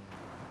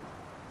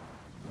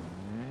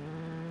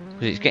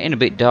 Because it's getting a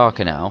bit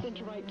darker now.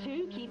 Into right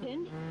 2, keep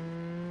in.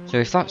 So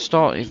if that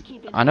starts...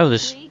 I know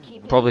there's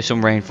probably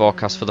some rain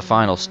forecast for the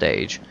final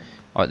stage.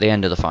 Or at the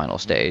end of the final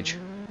stage.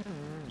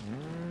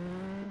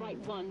 Right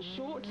 1,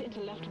 short, into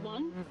left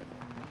 1.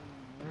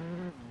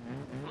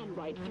 And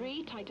right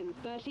 3, tightens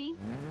 30.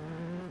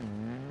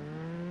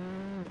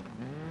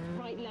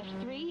 Right left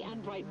 3,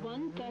 and right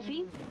 1,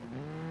 30.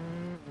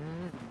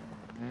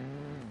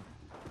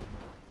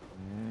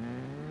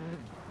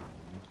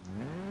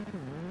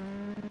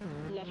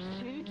 Left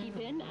 2, keep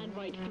in, and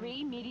right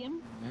 3,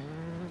 medium.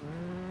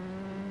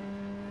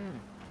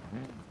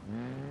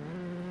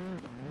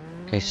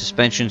 Okay,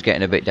 suspension's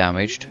getting a bit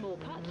damaged. Small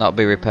cut. That'll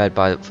be repaired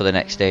for the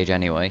next stage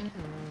anyway.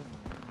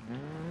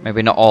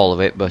 Maybe not all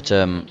of it, but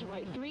Into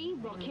right 3,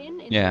 rock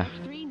in. Into yeah.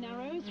 left 3,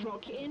 narrows,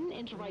 rock in.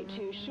 Into right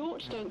 2,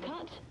 short, don't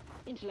cut.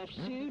 Into left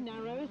 2,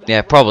 narrows. and Yeah,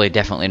 right probably 2.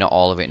 definitely not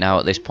all of it now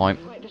at this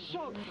point. Quite the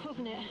shock,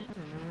 wasn't it?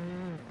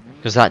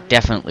 Because that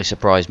definitely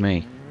surprised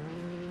me.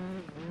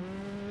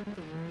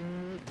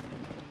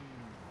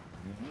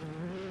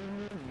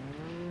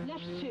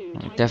 Left 2,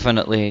 tightens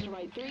Definitely into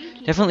right 3,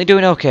 Definitely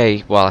doing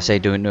okay. Well, I say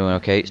doing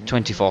okay. It's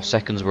 24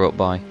 seconds we're up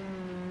by.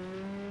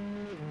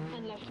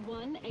 And left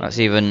 1, That's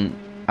even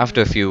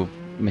after a few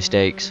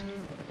mistakes.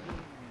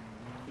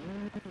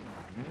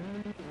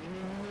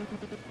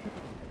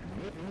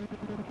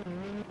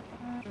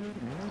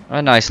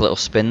 A nice little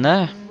spin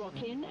there.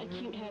 rock in,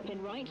 acute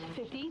hairpin right,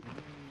 50.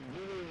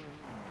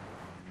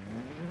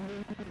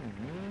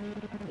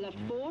 Left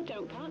 4,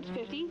 don't cut,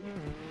 50.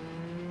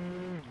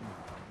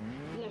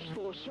 Left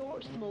 4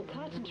 short, small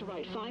cut, into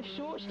right 5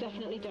 short,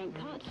 definitely don't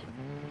cut.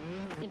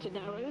 Into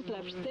narrows,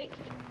 left 6.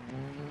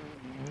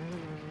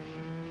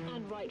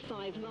 And right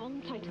 5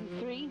 long,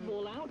 tightens 3,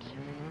 wall out.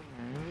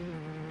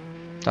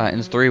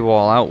 Titans 3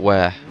 wall out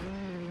where?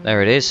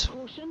 There it is.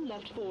 Caution,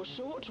 left 4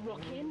 short,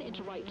 rock in,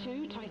 into right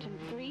 2, tightens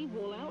 3,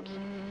 wall out.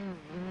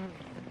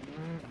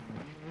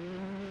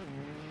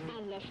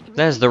 And left 3.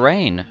 There's the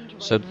rain.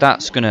 So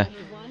that's gonna...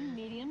 One,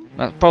 medium.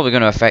 That's probably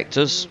gonna affect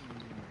us.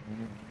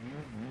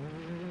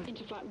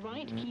 Into flat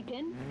right, keep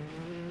in.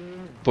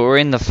 But we're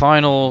in the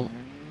final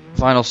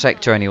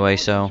sector anyway,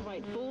 so... Into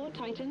right 4,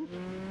 tightens.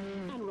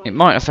 And right It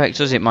might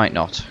affect us, it might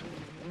not.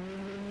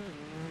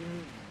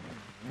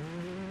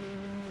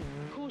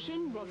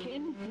 Caution, rock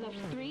in, left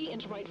 3,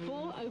 into right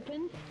 4,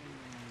 open.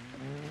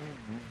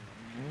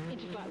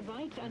 Into flat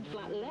right and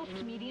flat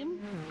left, medium.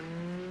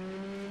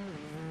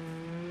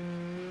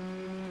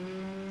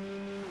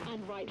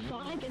 And right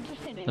 5 into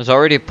finish. There's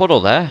already a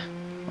puddle there.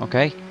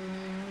 Okay.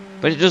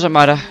 But it doesn't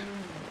matter.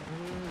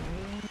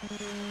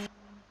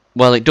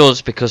 Well, it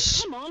does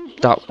because Come on,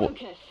 that let's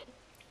focus.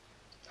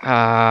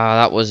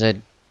 that was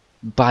a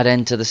bad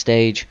end to the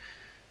stage.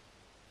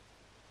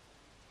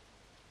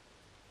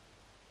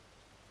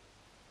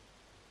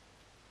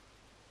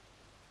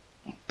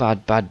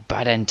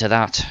 Bad end to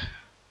that.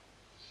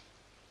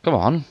 Come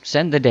on,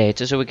 send the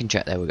data so we can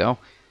check. There we go.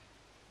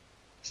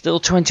 Still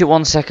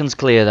 21 seconds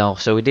clear though,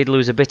 so we did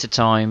lose a bit of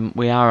time.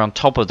 We are on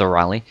top of the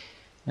rally.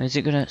 Is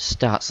it going to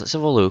start? Let's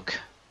have a look.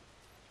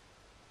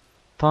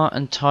 Part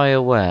and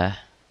tyre wear.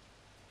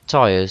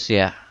 Tyres,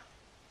 yeah.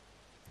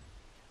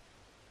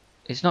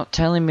 It's not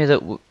telling me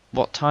that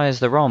what tyres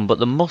they're on, but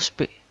there must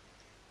be.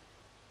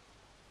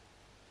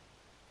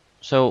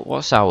 So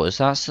what's ours?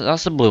 That's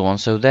the blue one.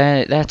 So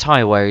their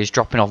tyre wear is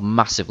dropping off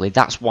massively.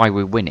 That's why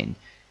we're winning.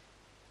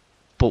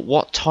 But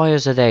what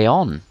tyres are they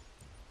on?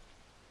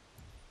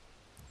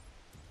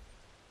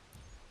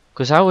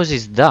 Because ours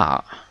is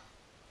that.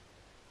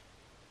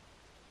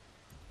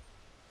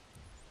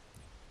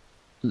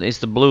 It's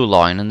the blue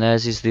line and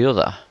theirs is the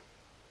other.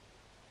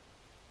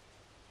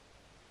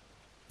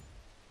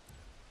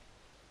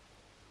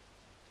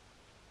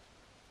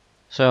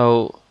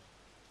 So,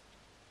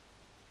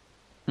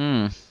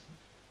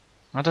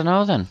 I don't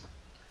know then.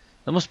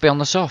 They must be on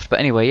the soft, but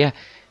anyway, yeah.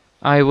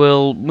 I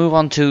will move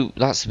on to,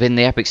 that's been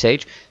the epic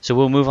stage, so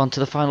we'll move on to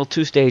the final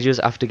 2 stages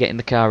after getting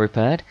the car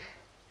repaired.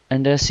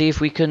 And see if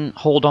we can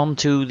hold on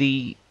to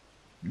the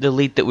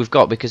lead that we've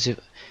got, because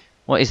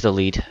what is the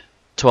lead?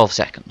 12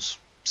 seconds.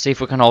 See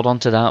if we can hold on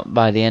to that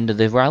by the end of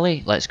the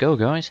rally. Let's go,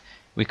 guys.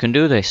 We can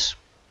do this.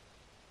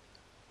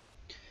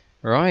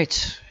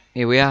 Right,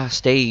 here we are,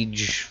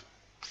 stage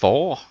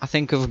 4, I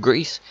think, of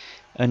Greece.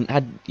 And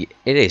it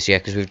is, yeah,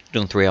 because we've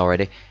done 3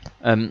 already.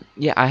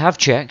 Yeah, I have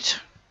checked,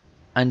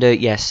 and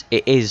yes,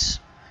 it is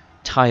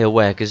tyre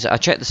wear, because I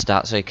checked the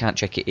stats, so you can't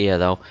check it here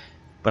though.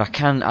 But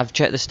I've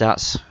checked the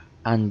stats,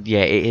 and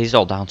yeah, it is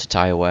all down to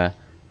tyre wear.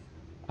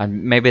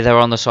 And maybe they're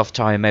on the soft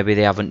tyre, maybe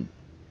they haven't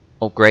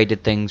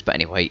upgraded things, but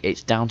anyway,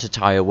 it's down to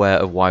tyre wear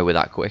of why we're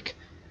that quick.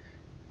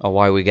 Or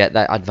why we get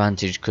that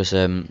advantage, because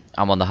I'm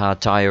on the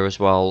hard tyre as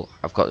well.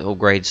 I've got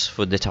upgrades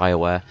for the tyre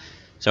wear.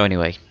 So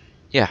anyway,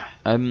 yeah,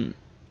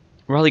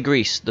 Rally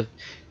Greece,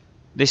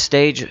 this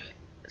stage,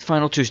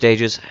 final 2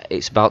 stages,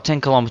 it's about 10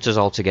 kilometers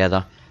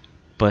altogether.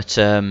 But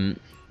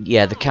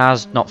yeah, the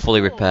car's not fully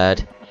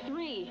repaired.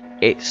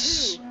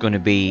 It's going to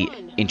be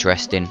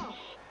interesting,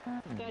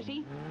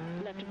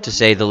 to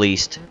say the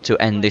least, to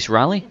end this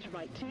rally.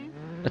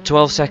 A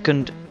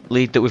 12-second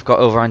lead that we've got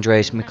over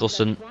Andreas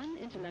Mikkelsen.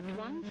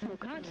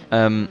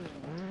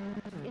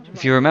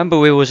 If you remember,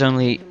 we was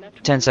only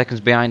 10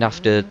 seconds behind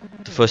after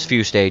the first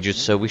few stages,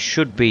 so we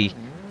should be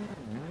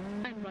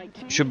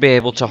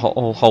able to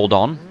hold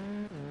on.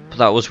 But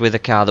that was with a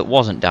car that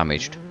wasn't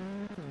damaged.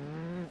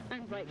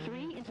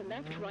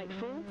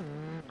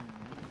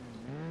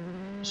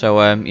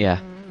 So yeah,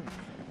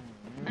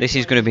 this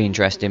is going to be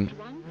interesting.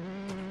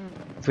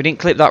 If we didn't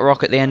clip that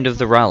rock at the end of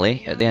the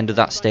rally, at the end of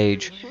that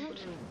stage,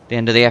 the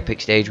end of the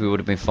epic stage, we would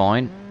have been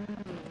fine.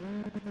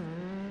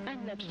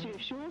 And left 2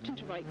 short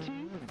into right 2.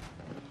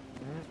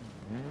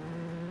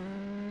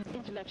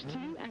 Into left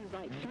 2 and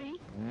right 3.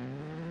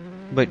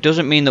 But it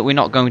doesn't mean that we're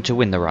not going to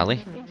win the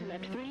rally. Into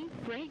left 3,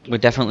 brake. We're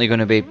definitely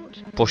going to be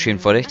pushing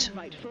for it. And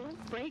right 4,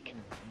 brake.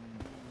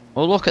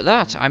 Oh, look at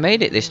that! I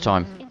made it this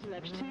time. Into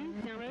left 2,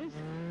 narrows.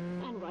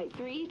 And right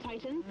 3,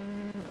 tighten.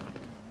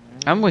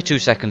 And we're 2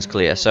 seconds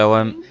clear, so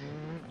And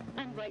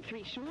right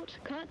 3 short,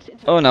 cut.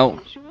 Into oh left no.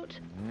 2 short.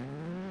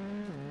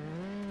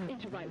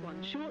 Into right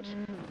 1 short.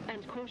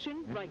 And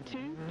caution, right 2,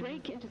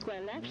 brake into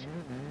square left.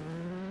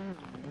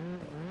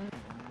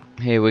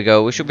 Here we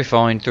go. We should be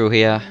fine through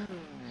here.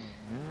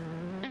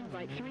 And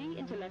right 3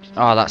 into left 2.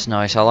 Oh, that's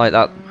nice. I like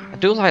that. I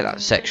do like that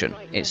section.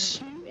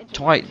 It's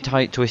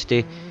tight,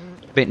 twisty,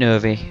 bit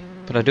nervy,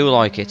 but I do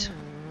like it.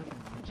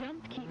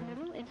 Jump, keep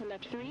middle into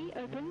left 3,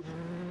 opens.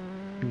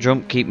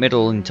 Jump, keep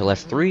middle into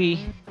left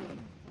 3.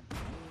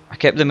 I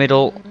kept the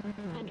middle,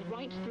 And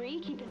right 3,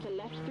 keep into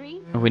left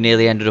 3. and we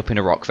nearly ended up in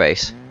a rock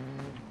face.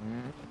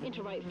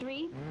 Into right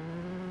 3.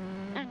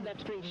 And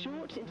left 3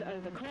 short into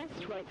over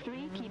crest, right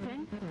 3, keep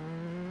in.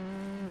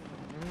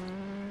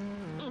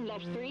 And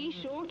left 3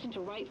 short into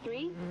right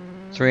 3.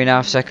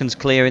 3.5 seconds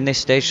clear in this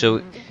stage, so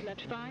Into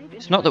left 5.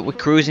 it's not that we're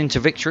cruising to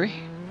victory.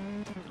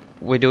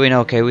 We're doing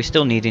okay. We're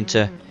still needing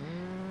to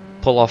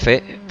pull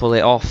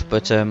it off,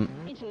 but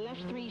Into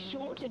left 3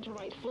 short into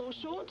right 4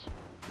 short.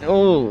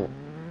 oh.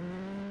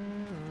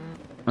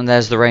 And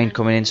there's the rain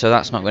coming in, so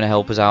that's not going to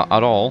help us out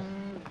at all.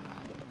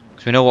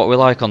 Because we know what we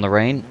like on the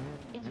rain.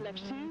 Into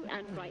left 2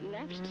 and right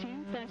left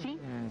 230.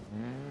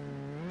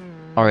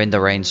 Or in the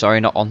rain,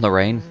 sorry, not on the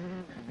rain.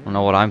 I don't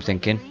know what I'm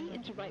thinking. 3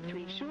 into right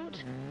 3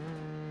 short.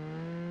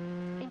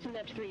 Into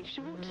left 3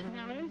 short,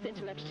 narrows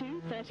into left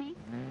 230.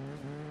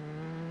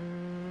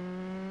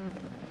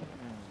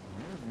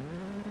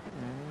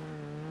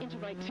 Into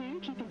right 2,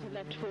 keep into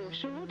left 4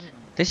 short.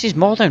 This is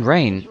more than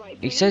rain.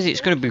 He says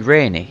it's going to be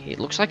rainy. It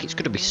looks like it's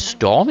going to be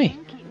stormy.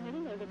 Keep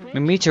middle over bridge. The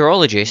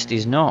meteorologist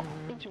is not.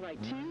 Into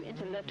right 2,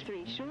 into left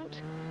 3 short.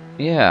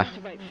 Yeah,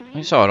 Into right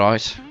 3. it's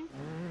alright.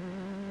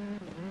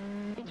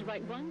 Into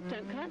right 1,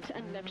 don't cut,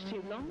 and left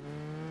 2 long.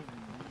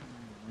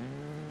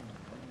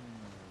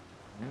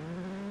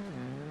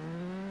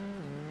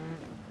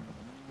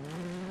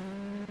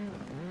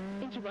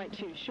 Into right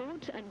 2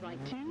 short and right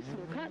 2,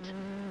 small cut.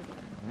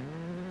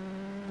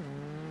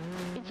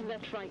 Into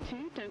left right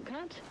 2, don't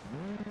cut.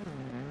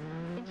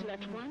 Into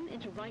left 1,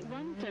 into right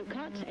 1, don't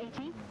cut,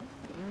 80.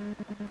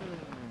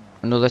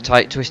 Another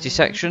tight, twisty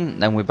section.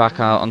 Then we're back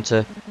out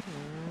onto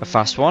a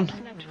fast one.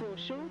 Left 4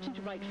 short,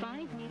 into right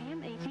 5,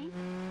 medium, 80.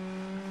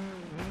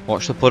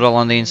 Watch the puddle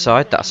on the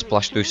inside. That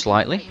splashed through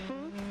slightly. Right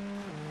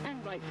 4,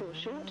 and right 4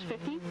 short,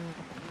 50.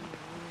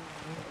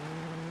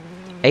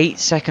 8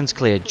 seconds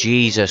clear.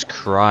 Jesus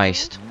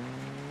Christ.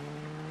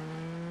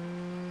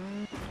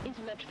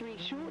 Into left 3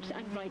 short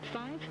and right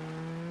 5.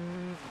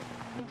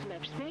 Into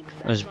left 6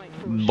 and As right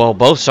 4 well, short.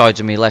 both sides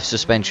of me left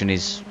suspension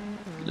is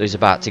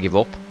about to give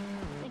up.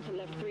 Into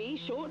left 3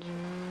 short.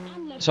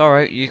 And left It's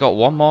alright, you got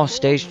one more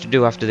stage to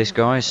do after this,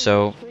 guys,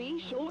 so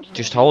 3 short.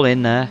 just hold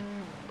in there.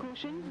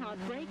 Caution, hard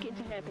brake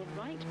into hairpin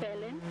right,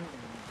 bail in.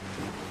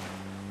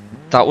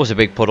 That was a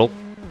big puddle.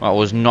 I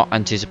was not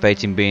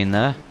anticipating being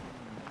there.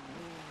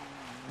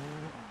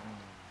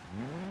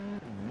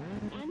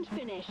 And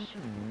finish.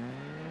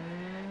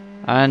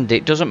 And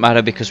it doesn't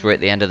matter because we're at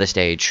the end of the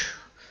stage.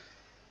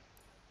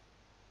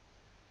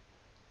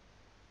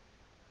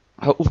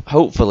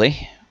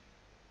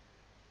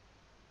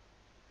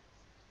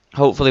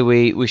 Hopefully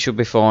we should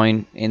be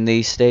fine in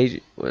these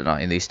stages. Well,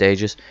 not in these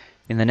stages.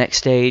 In the next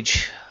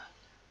stage,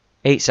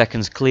 8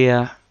 seconds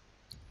clear.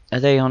 Are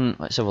they on?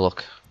 Let's have a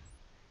look.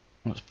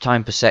 What's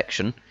time per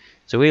section?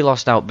 So we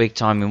lost out big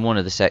time in one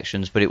of the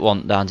sections, but it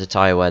wasn't down to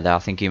tyre wear there. I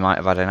think he might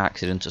have had an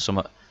accident or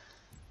something.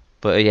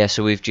 But yeah,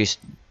 so we've just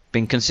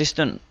been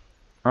consistent.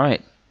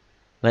 Right.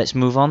 Let's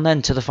move on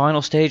then to the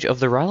final stage of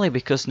the rally,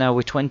 because now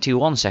we're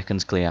 21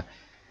 seconds clear.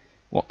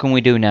 What can we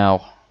do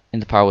now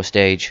in the power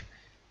stage?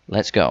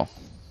 Let's go.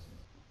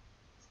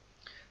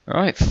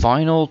 Alright,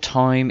 final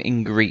time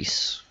in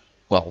Greece.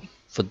 Well,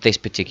 for this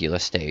particular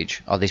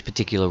stage, or this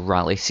particular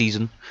rally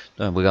season.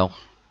 There we go.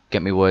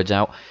 Get me words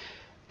out.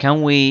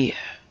 Can we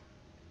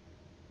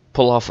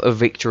pull off a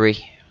victory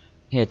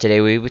here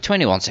today? We were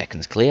 21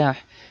 seconds clear.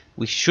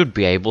 We should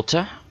be able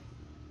to,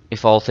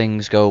 if all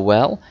things go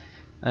well.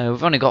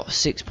 We've only got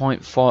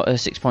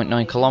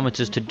 6.9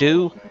 kilometers to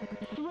do.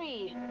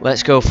 3.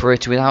 Let's go for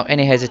it without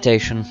any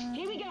hesitation.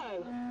 Here we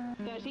go.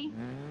 30.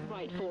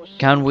 Right 4 short.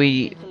 Can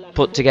we To left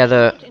put 4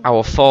 together short, our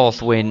into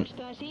fourth right win?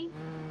 30.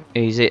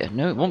 Is it?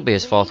 No, it won't be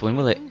his fourth win,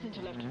 will it?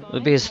 Into left It'll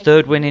 5, be his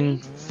third win in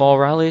 4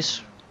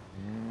 rallies.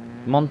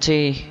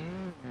 Monty,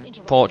 into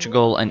right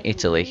Portugal 4, and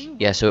Italy.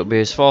 Yeah, so it'll be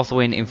his 4th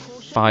win in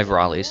 5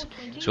 rallies.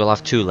 So we'll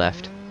have 2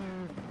 left.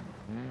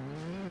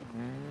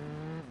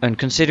 And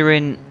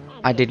considering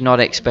I did not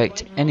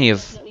expect any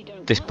of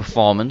this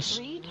performance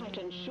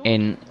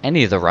in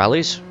any of the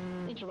rallies,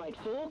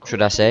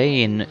 should I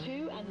say,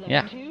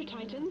 yeah,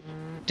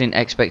 didn't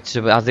expect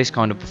to have this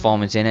kind of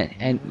performance in it,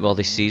 and well,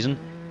 this season.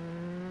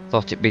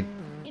 Thought it'd be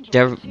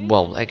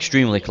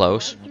extremely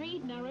close.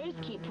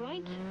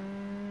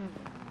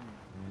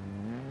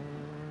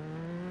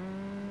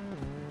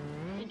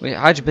 It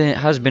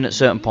has been at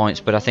certain points,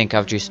 but I think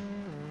I've just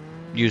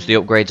used the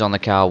upgrades on the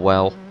car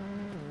well.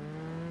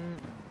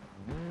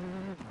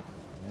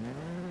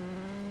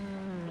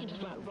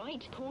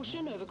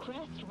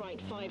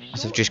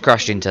 As I've just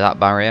crashed into that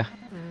barrier.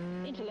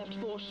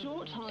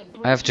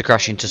 I have to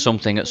crash into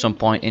something at some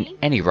point in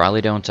any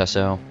rally, don't I?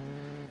 So.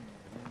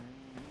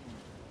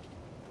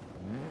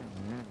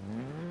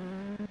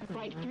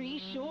 Right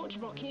 3 short,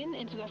 rock in,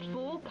 into left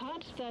 4,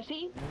 cut, 30.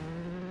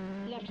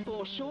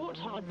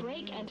 Hard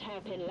brake and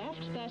hairpin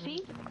left,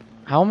 30.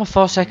 How am I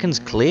 4 seconds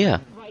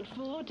clear? Right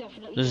 4,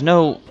 definitely. There's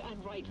no...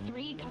 And right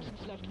 3, cut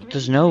into left 3.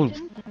 There's no...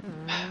 tightens.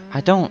 I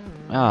don't...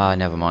 Ah,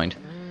 never mind.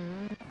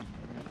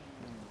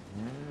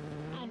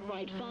 And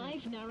right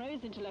 5,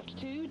 narrows into left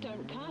 2,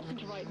 don't cut,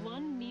 into right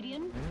 1,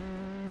 medium.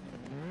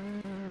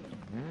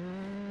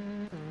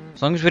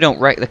 As long as we don't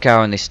wreck the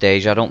car on this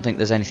stage, I don't think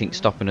there's anything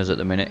stopping us at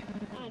the minute.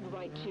 And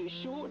right 2,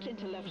 short,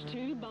 into left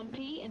 2,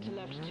 bumpy, into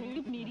left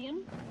 2,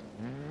 medium.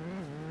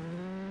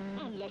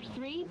 And left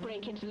 3,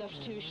 brake into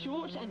left 2,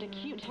 short, and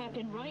acute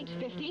hairpin right,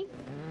 50.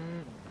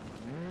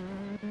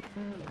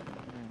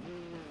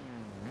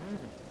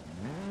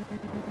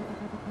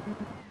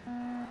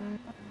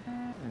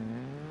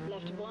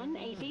 Left 1,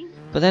 80.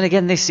 But then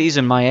again, this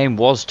season my aim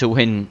was to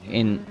win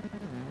in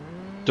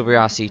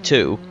WRC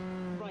 2,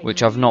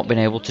 which I've not been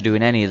able to do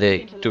in any of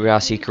the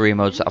WRC career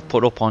modes that I've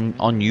put up on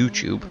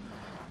YouTube.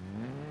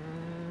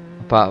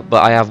 But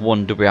I have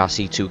won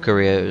WRC 2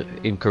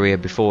 career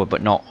before,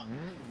 but not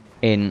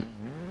in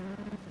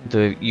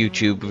the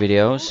YouTube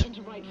videos.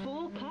 Into right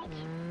 4, cut.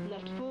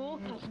 Left 4,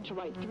 cut into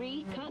right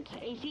 3, cut,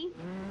 80.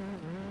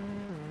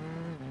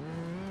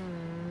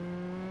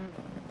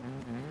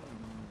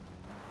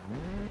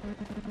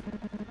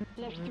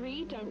 Left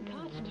 3, don't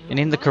cut. Into And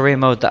in the flat career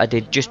right, mode that I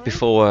did into just narrow.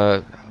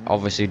 before,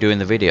 obviously doing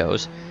the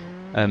videos,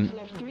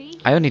 Left 3,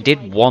 I only into did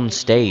right one 4,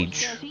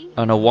 stage. 30.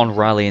 Oh no, one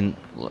rally in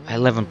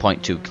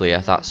 11.2 clear.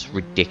 That's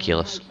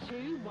ridiculous. Right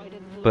 2,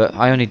 widens the But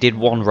line. I only did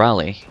one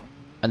rally,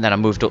 and then I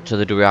moved up to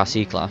the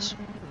WRC class.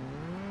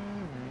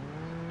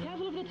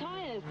 Careful of the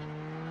tyres.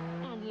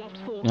 And left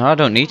 4. No, I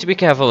don't need to be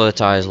careful of the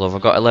tyres, love.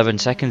 I've got 11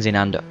 seconds in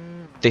hand at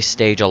this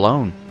stage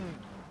alone.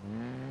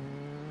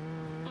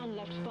 And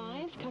left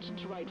 5, cut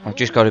into right 4. I've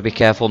just got to be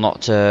careful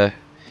not to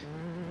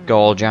go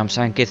all jam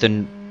Sankith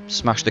and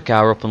smash the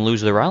car up and lose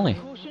the rally.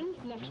 Caution,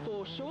 left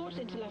 4 short,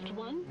 into left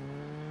 1.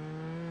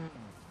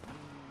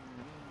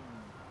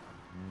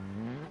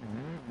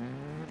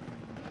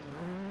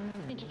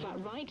 Into flat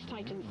right,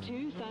 tightens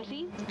 2,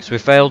 30. So we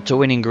failed to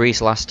win in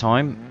Greece last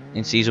time,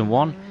 in Season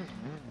 1.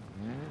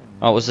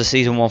 That was the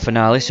Season 1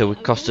 finale, so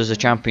it cost us a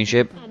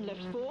championship. And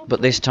left 4.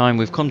 But this time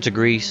we've come to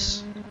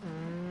Greece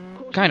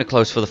kind of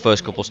close for the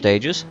first couple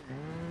stages.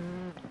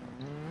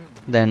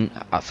 Then,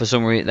 for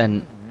some reason,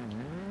 then...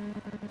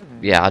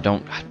 Yeah, I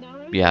don't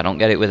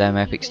get it with them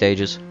epic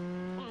stages.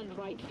 And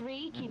right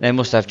 3, keep They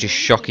must have just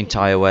shocking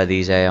tyre wear,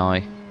 these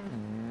AI.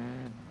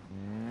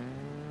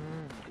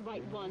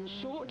 right 1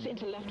 short,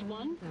 into left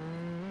 1.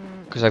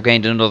 Because I've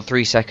gained another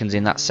 3 seconds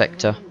in that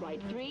sector. And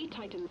right 3,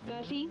 tightens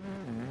 30.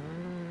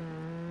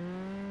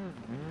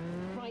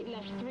 Right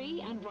left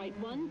 3, and right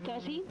 1,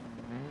 30.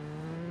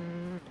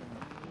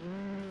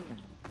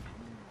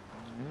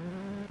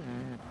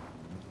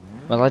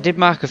 Well, I did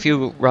mark a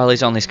few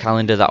rallies on this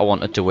calendar that I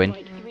wanted to win.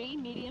 Right 3,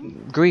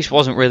 medium. Greece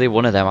wasn't really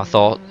one of them. I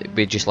thought it'd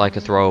be just like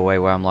a throwaway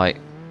where I'm like,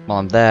 well,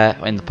 I'm there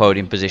in the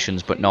podium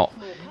positions but not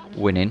Small cut.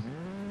 winning.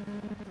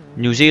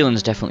 New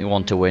Zealand's definitely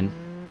one to win.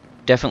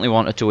 Definitely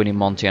wanted to win in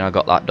Monty and I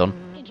got that done.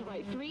 Into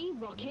right 3,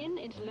 rock in,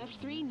 into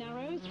left 3,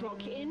 narrows,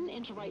 rock in,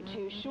 into right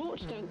 2, short,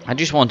 don't cut. I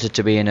just wanted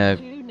to be in a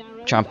 2,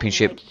 narrows,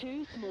 championship, and right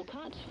 2, small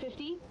cut,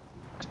 50.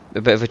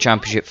 a bit of a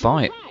championship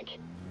fight. Back.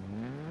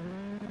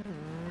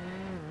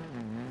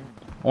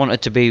 I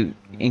wanted to be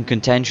in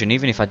contention.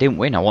 Even if I didn't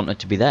win, I wanted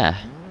to be there.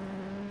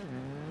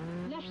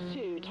 Left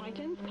 2,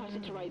 tightens, cut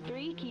into right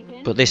 3, keep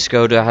in. But this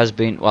Skoda has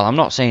been, well, I'm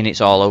not saying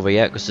it's all over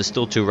yet because there's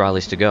still 2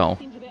 rallies to go.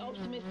 Seems a bit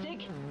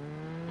optimistic.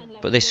 And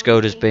left But this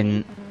 4, Skoda's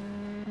been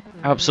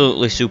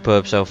absolutely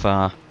superb so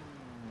far.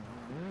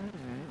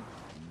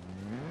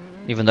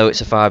 Even though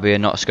it's a Fabia,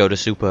 not a Skoda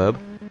Superb.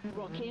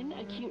 rock in,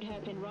 acute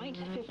hairpin right,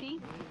 50.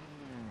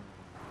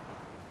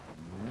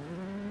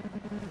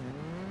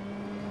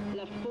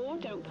 Left 4,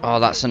 don't cut. Oh,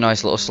 that's a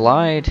nice little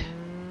slide.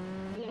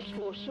 Left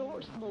 4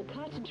 short, small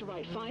cut, into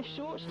right 5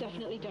 short,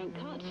 definitely don't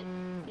cut.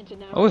 Into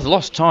narrow. Oh, we've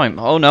lost time.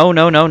 Oh, no,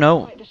 no, no,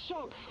 no. Quite the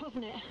shock,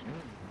 wasn't it?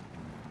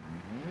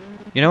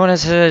 You know what it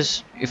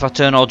says? If I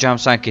turn all jam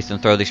Sankith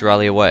and throw this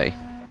rally away.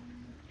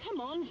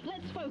 Come on,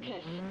 let's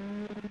focus.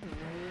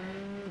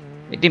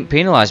 It didn't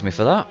penalise me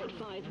for that.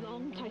 Right 5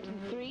 long, tighten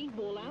 3,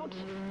 wall out.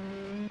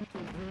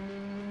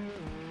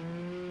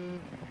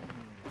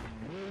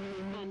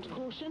 And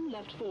caution,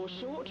 left 4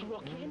 short,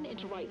 rock in,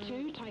 into right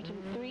 2, tighten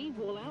 3,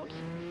 wall out.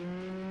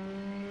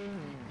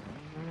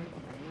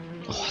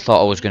 Oh, I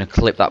thought I was going to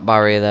clip that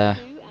barrier there.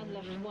 2 and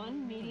left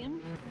 1,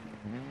 medium.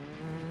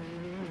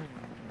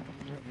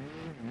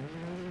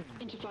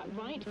 Into flat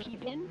right,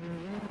 keep in.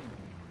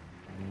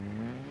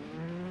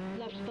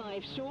 Left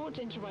 5 short,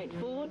 into right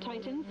 4,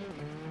 tightens.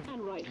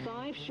 And right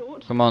 5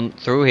 short. Come on,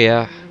 through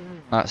here.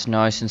 That's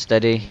nice and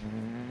steady.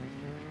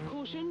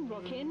 Caution,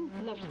 rock in.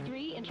 Left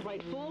 3, into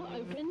right 4,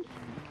 opens.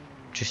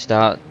 Just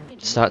start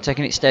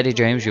taking it steady,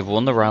 James. You've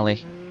won the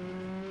rally.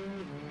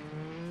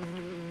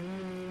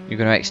 You're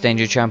going to extend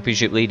your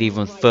championship lead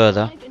even Right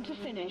further. 5 into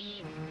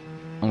finish.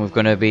 And we're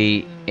going to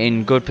be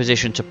in good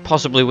position to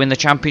possibly win the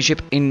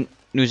championship in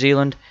New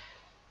Zealand.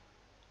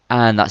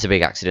 And that's a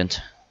big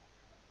accident.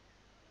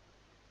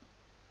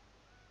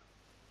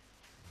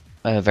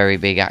 a very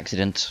big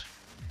accident.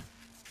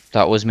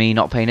 That was me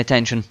not paying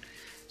attention.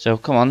 So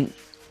come on.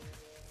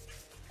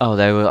 Oh,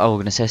 they were. Oh,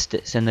 we're gonna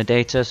send the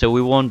data. So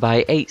we won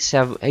by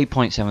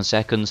 8.7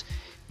 seconds,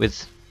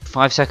 with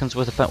 5 seconds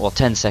worth of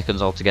 10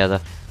 seconds altogether.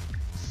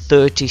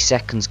 30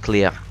 seconds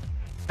clear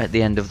at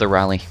the end of the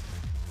rally.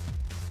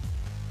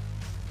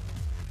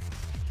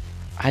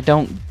 I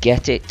don't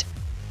get it,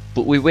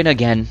 but we win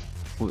again.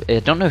 I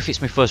don't know if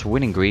it's my first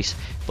win in Greece,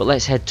 but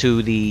let's head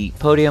to the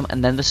podium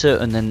and then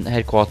the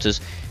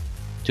headquarters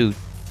to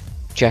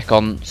check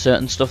on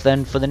certain stuff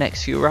then for the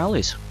next few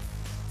rallies.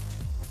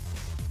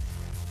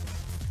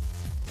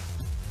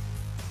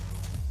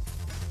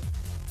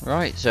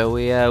 Right, so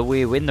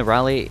we win the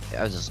rally.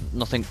 There's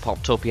nothing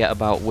popped up yet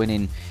about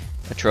winning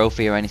a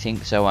trophy or anything,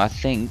 so I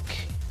think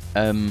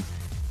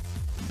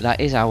that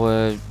is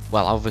our,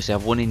 well, obviously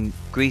I've won in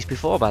Greece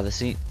before by the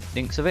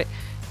thinks of it.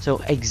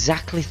 So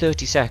exactly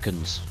 30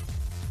 seconds.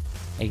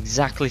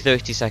 Exactly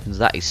 30 seconds,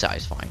 that is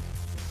satisfying.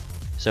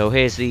 So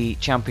here's the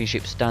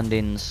championship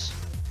standings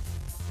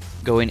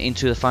going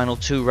into the final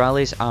 2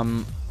 rallies.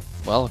 Well,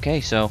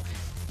 okay, so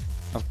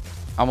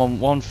I'm on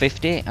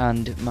 150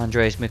 and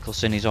Andreas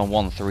Mikkelsen is on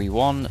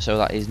 131, so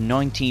that is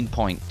 19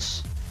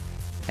 points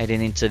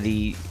heading into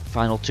the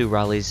final 2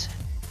 rallies.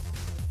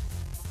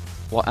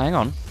 What? Hang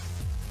on.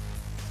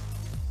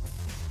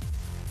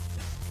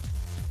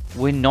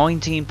 We're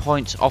 19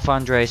 points off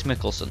Andreas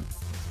Mikkelsen.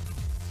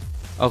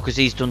 Oh, because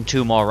he's done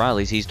 2 more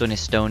rallies. He's done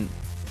Estonia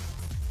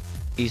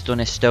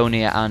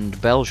and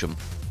Belgium.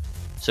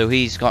 So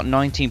he's got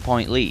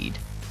 19-point lead.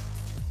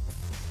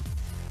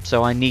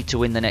 So I need to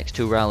win the next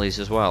 2 rallies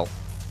as well.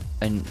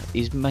 And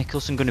is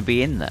Mikkelsen going to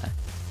be in there?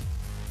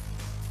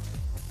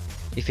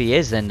 If he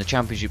is, then the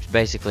championship's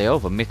basically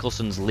over.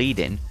 Mikkelsen's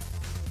leading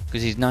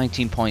because he's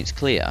 19 points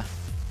clear.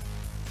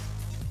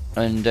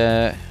 And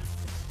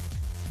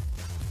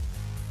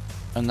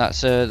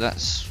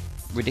that's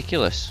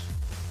ridiculous.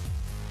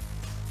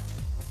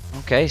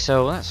 Okay,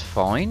 so that's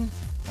fine.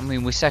 I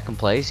mean, we're second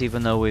place,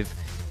 even though we've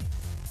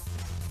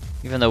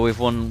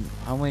won.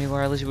 How many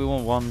rallies have we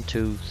won? 1,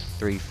 2,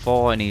 3,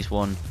 4, and he's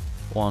won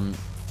 1,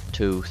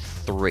 2,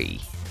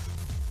 3.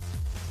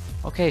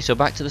 Okay, so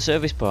back to the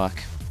service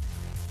park.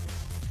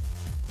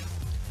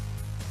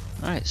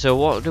 Alright, so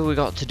what do we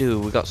got to do?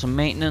 We got some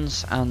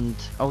maintenance, and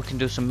we can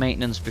do some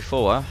maintenance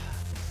before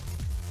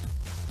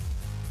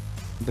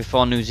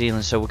New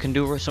Zealand. So we can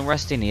do some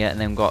resting here, and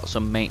then we've got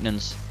some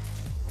maintenance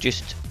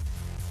just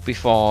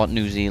before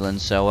New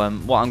Zealand. So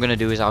what I'm going to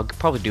do is I'll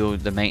probably do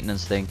the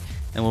maintenance thing,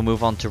 and we'll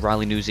move on to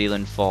Rally New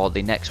Zealand for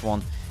the next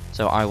one.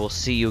 So I will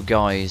see you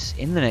guys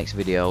in the next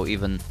video,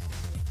 even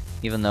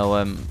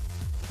though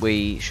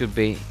we should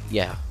be,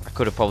 yeah, I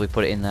could have probably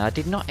put it in there. I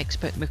did not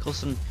expect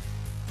Mikkelsen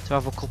to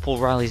have a couple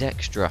rallies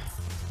extra.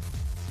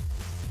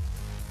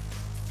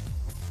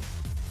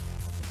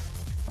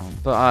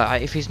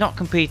 But if he's not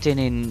competing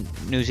in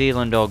New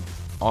Zealand or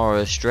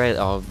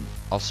Australia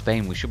or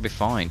Spain, we should be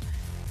fine.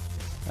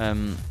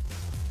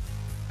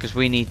 Because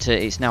we need to.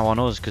 It's now on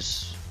us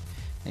because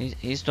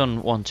he's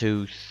done 1,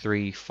 2,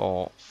 3,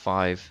 4,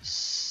 5,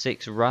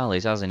 6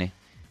 rallies, hasn't he?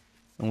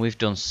 And we've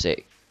done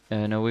 6.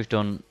 No, we've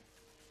done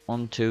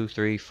 1, 2,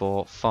 3,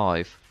 4,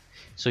 5.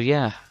 So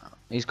yeah,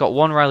 he's got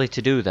 1 rally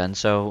to do then.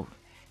 So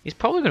he's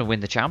probably going to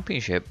win the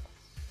championship.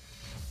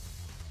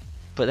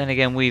 But then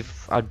again, we've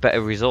had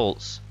better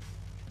results.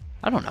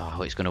 I don't know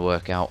how it's going to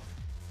work out.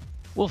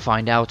 We'll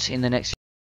find out in the next